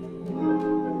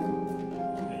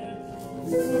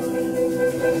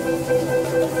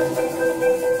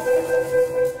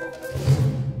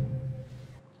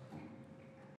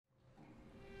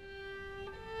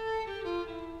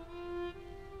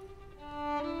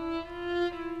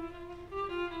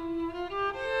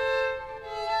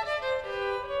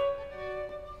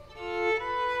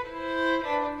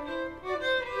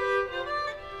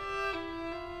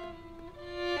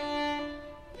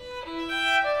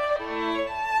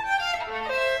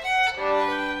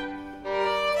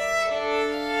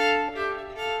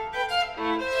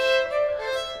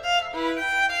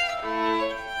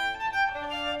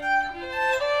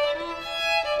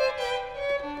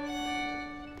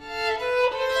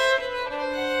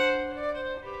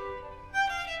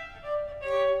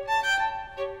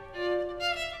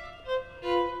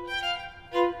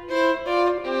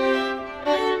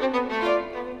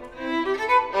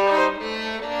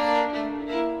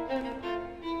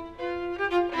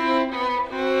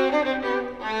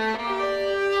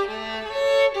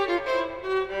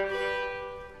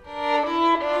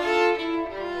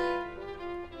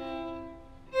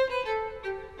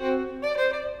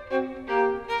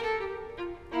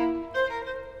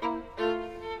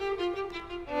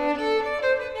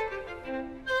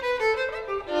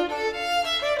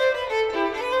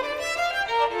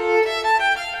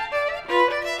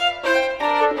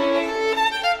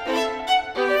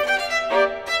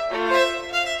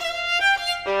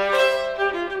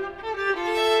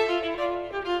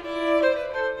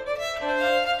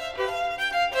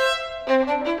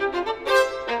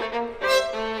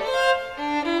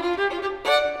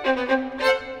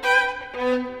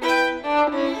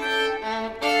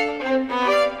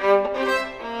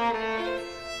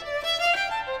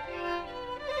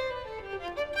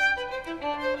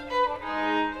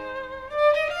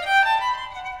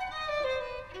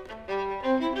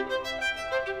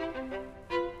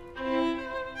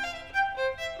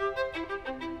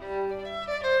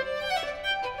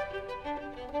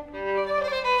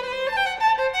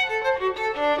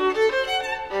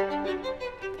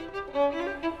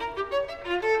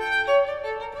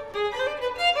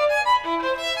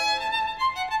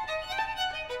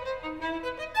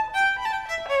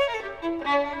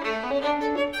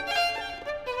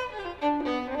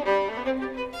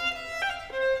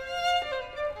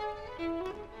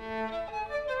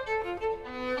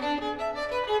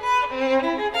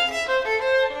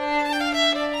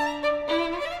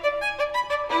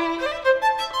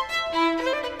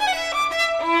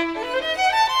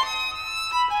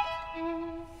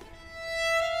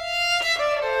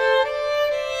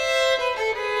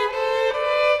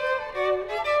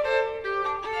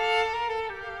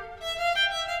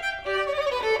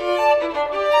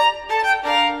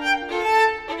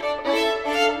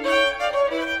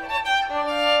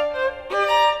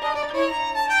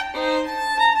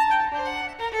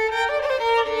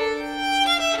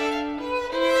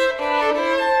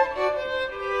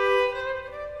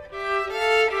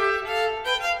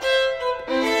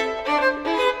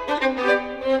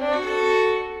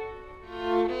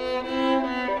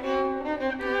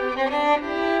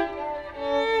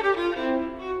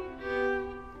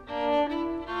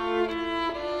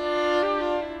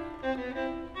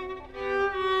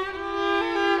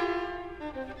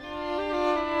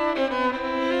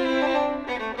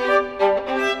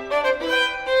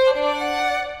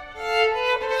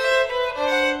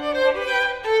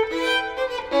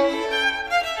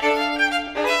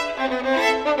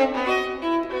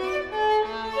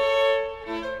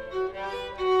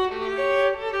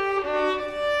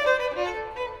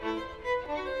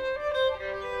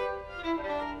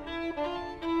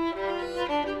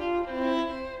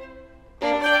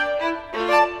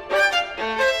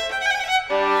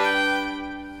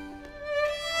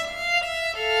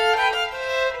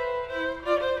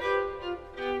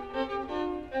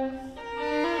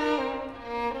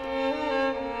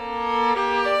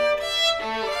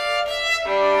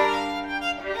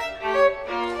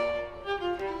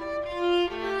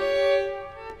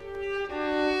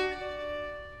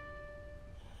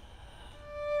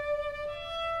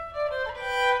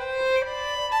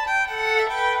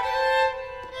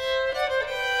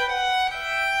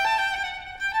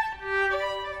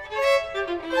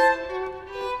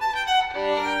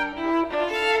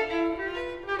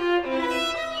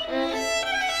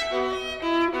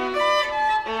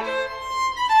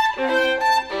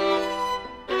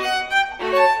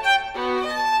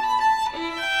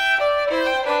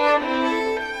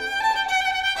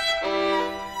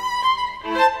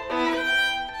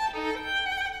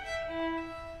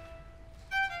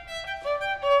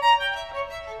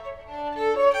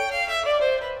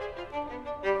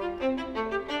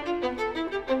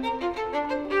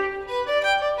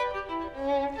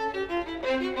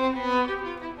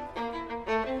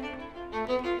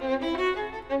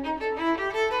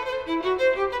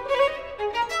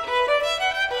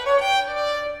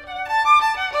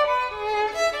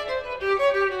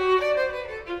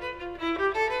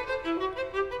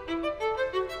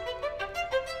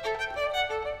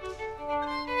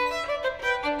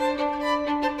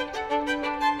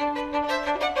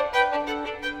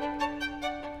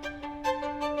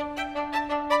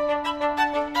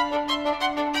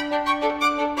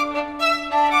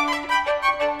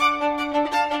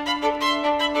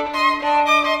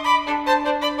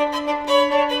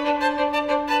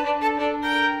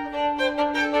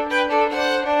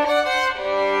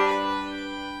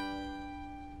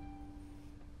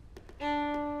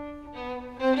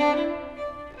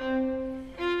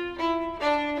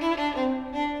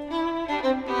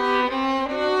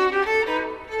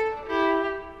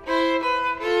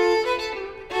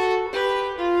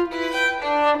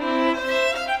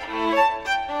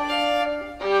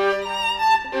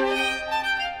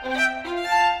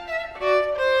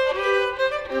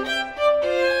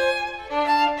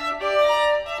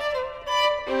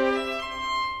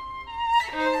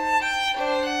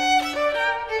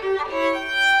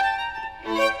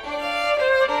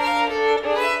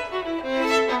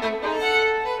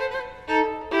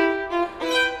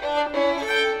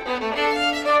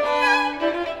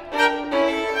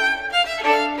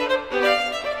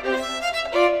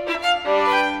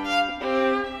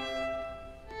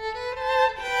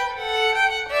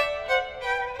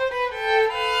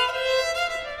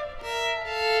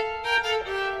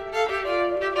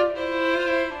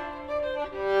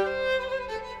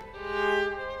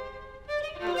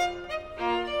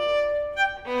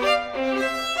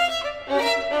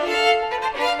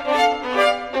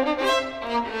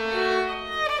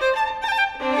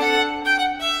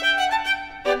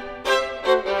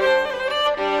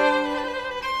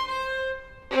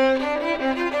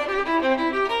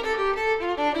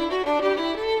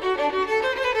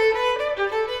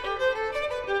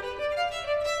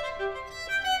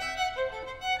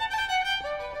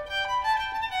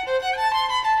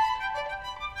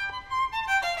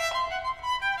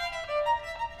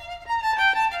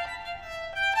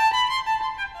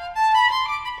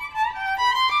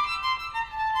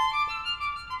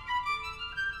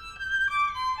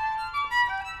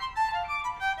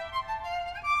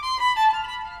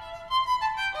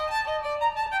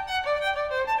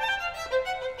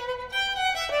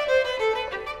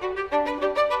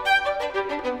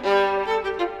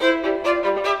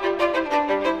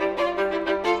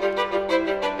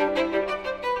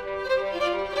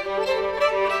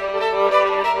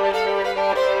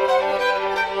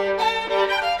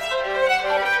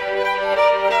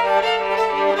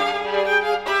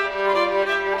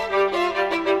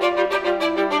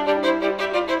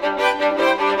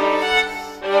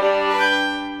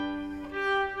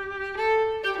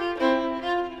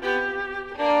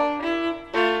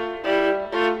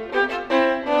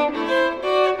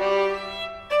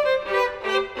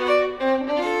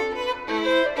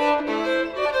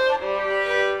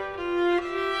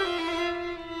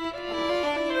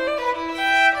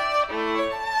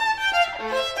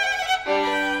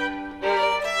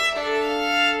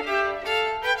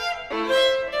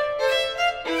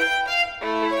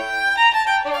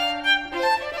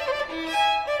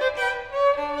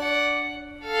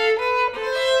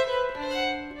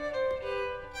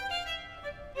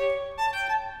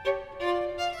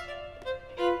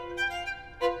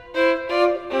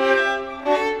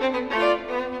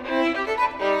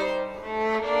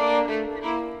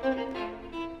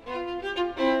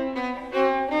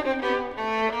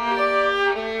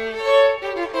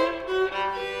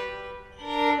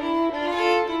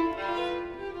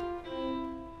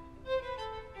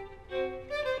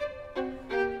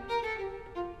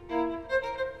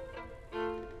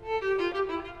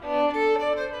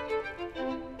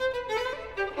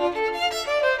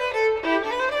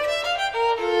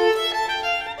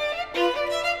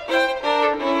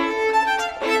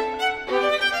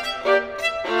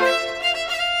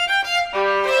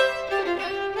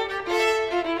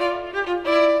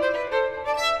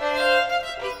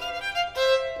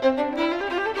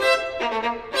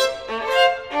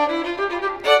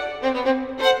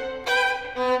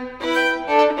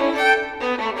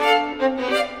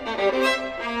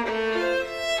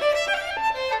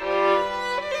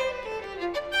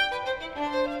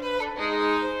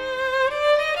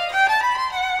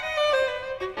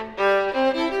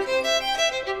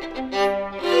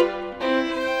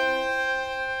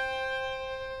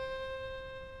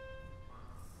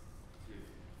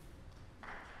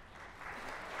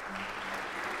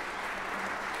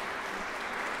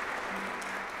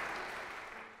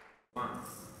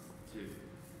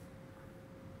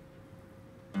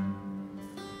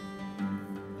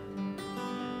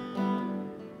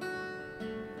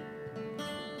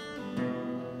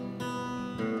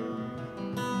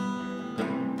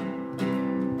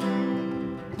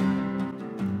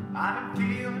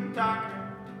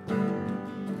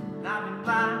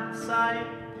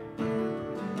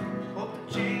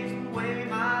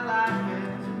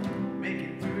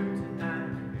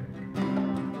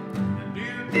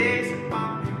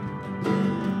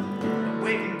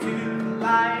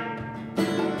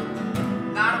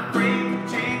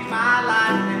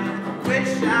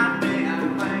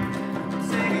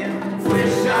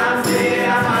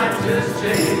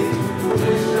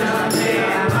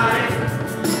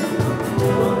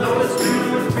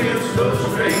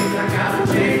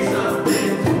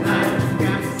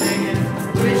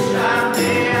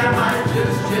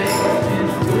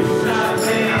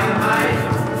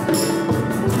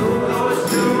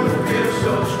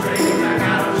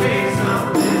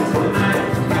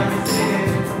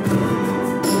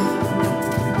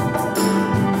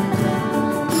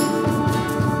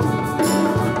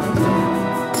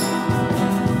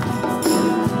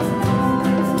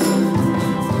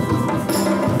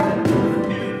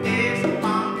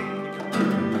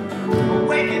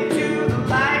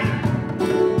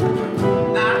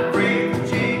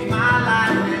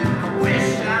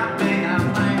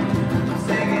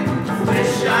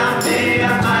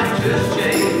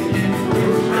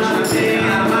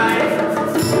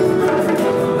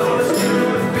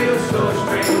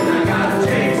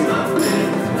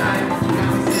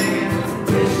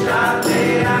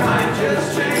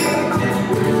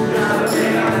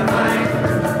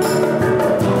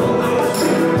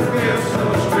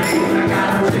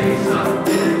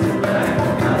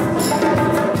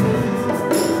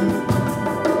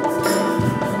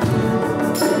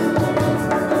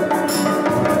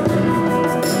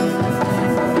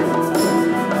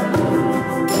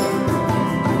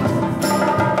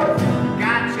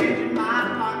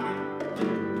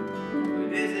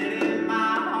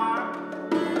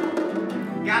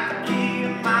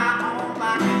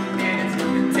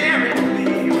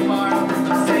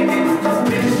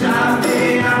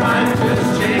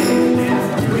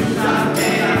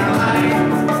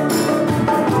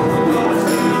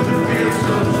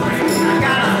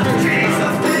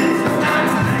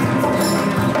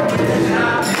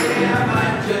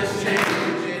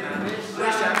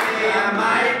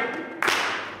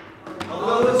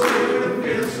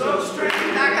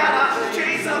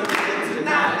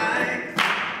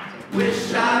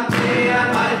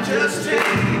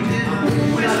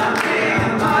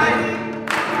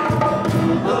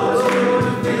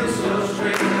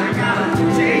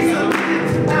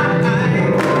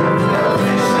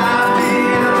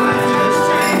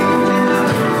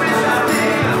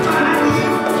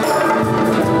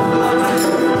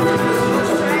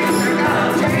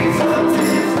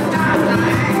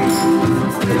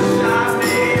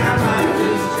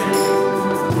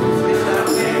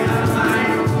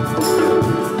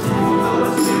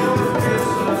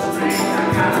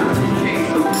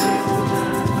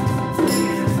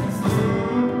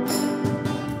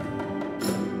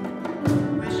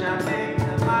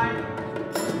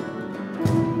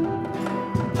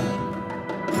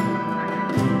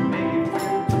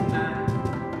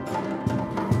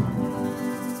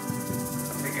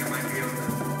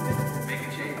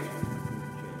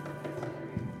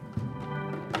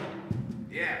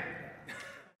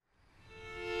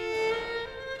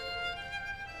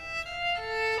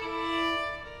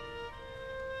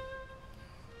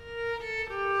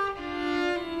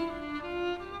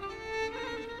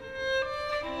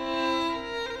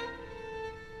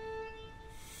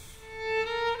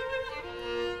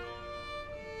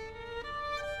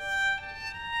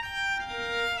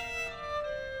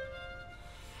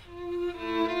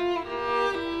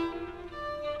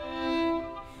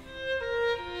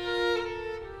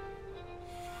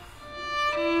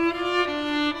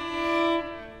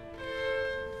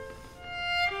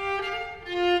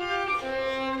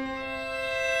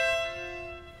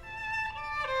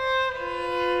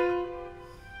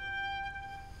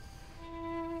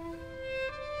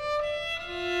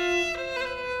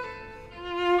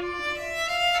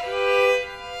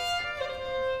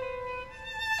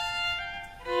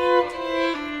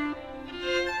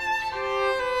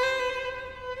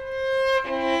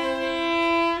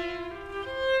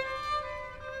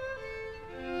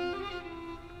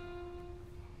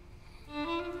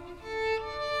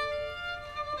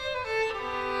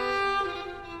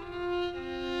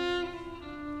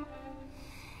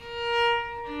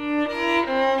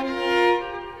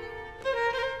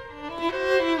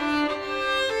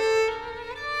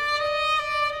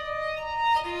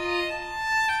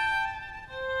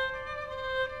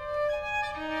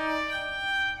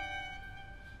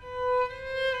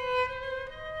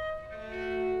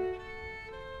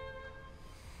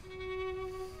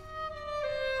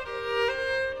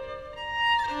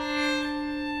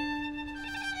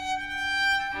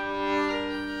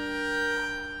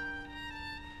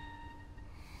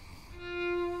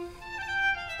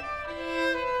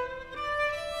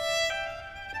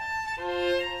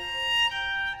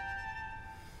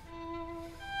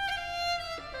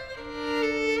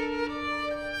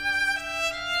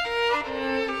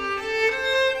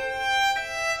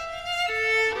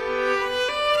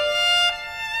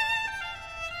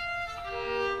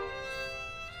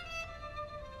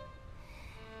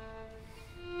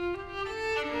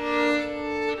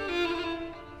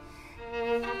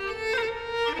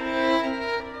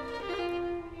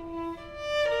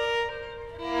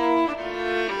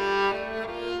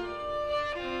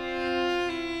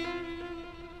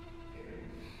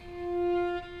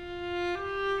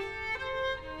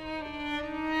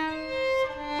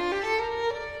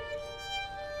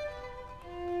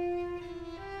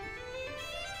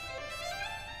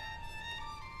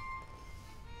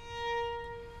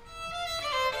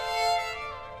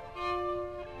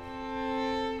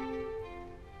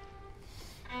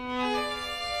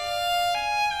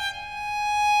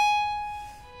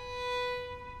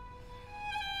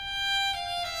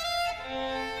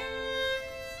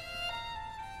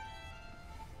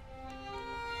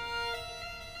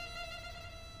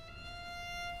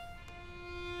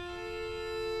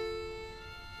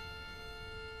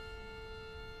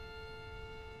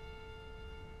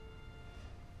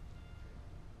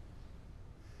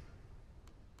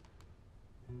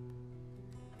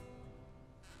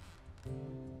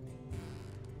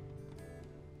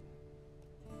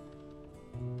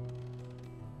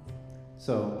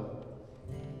 So,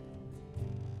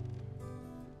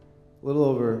 a little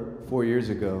over 4 years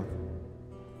ago,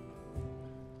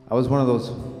 I was one of those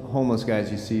homeless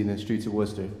guys you see in the streets of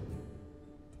Worcester.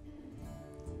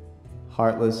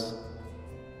 Heartless,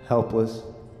 helpless,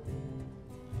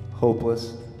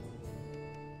 hopeless,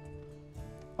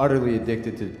 utterly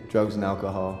addicted to drugs and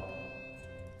alcohol.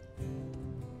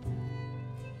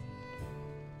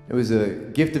 It was a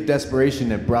gift of desperation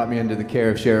that brought me under the care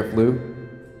of Sheriff Lou.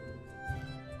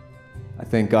 I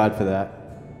thank God for that.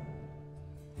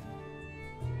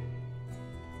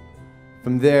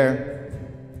 From there,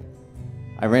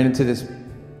 I ran into this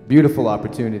beautiful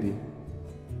opportunity.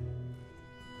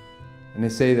 And they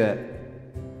say that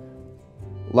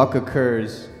luck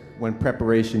occurs when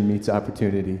preparation meets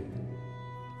opportunity.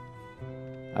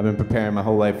 I've been preparing my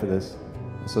whole life for this.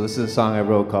 So this is a song I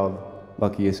wrote called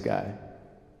Luckiest Guy.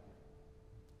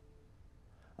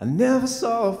 I never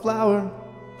saw a flower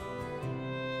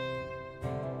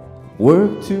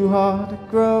work too hard to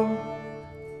grow.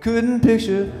 Couldn't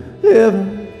picture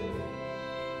heaven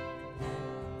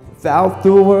without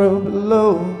the world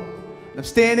below. And I'm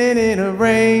standing in a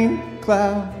rain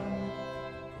cloud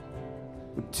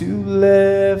with two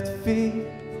left feet.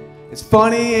 It's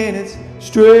funny and it's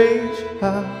strange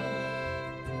how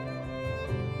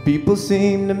people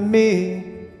seem to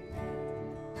me.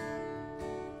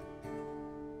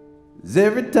 'Cause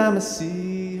every time I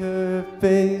see her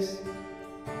face,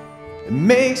 it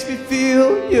makes me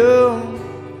feel young.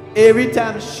 Every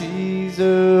time she's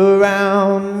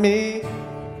around me,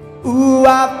 ooh,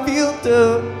 I feel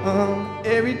dumb.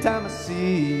 Every time I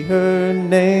see her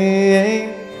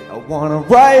name, I wanna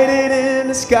write it in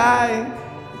the sky.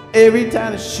 Every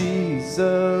time that she's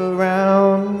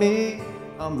around me,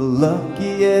 I'm the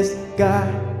luckiest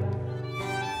guy.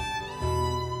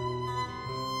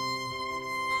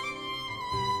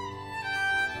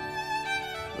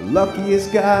 The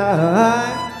luckiest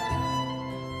guy.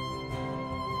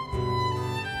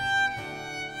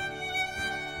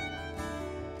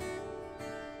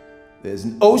 There's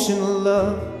an ocean of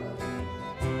love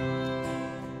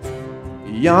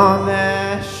beyond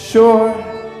that shore.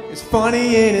 It's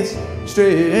funny and it's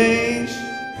strange.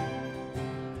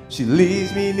 She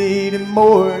leaves me needing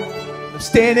more. I'm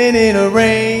standing in a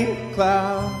rain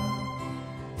cloud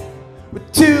with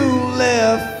two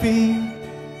left feet.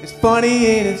 It's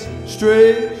funny and it's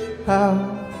strange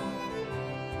how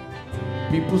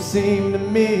people seem to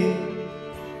me.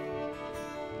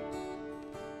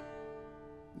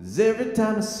 'Cause every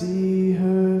time I see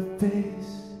her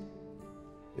face,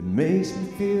 it makes me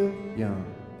feel young.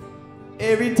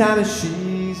 Every time that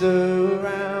she's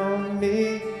around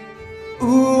me,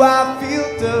 ooh, I feel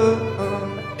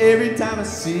dumb. Every time I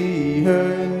see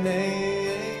her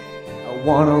name, I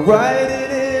wanna write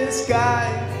it in the sky.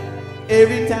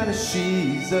 Every time that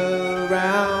she's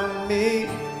around me,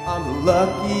 I'm the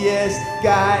luckiest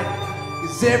guy.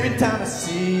 'Cause every time I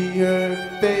see her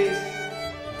face,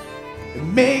 it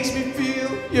makes me feel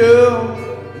young.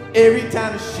 Every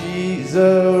time that she's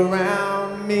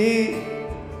around me,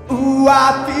 ooh,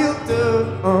 I feel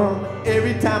dumb.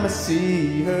 Every time I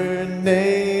see her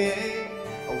name,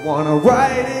 I wanna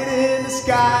write it in the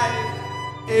sky.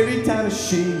 Every time that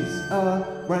she's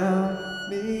around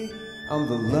me, I'm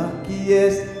the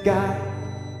luckiest guy.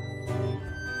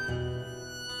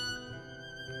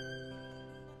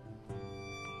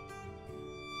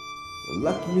 The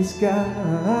luckiest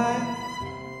guy.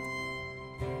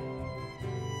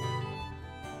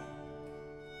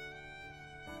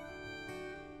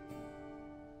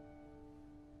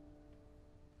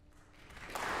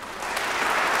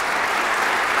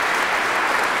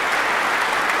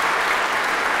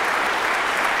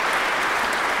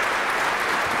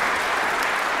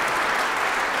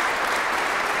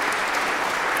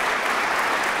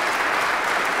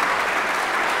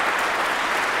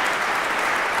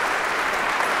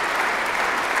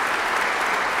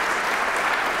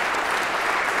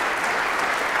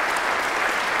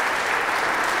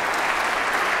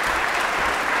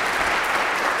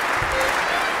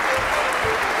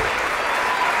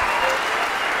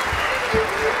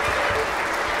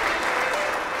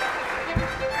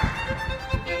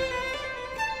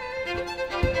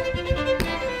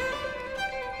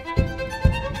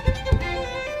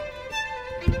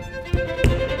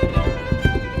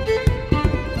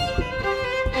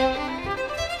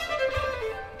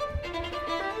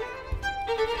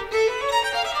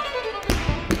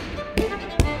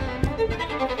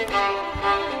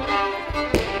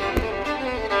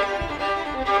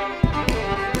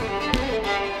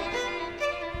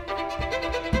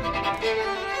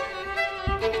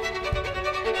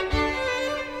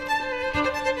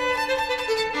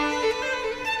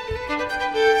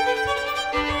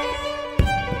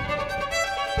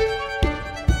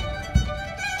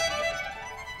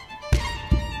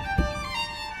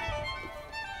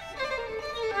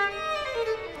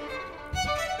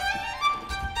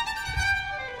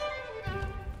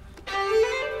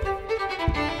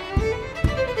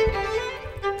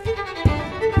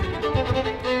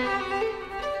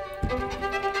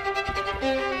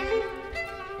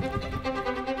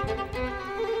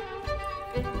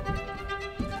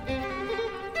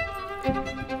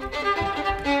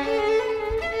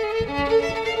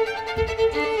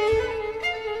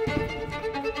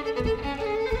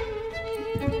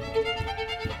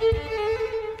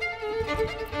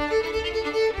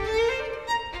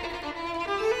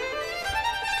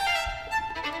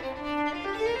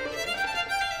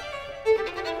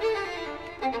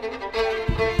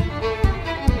 Thank you.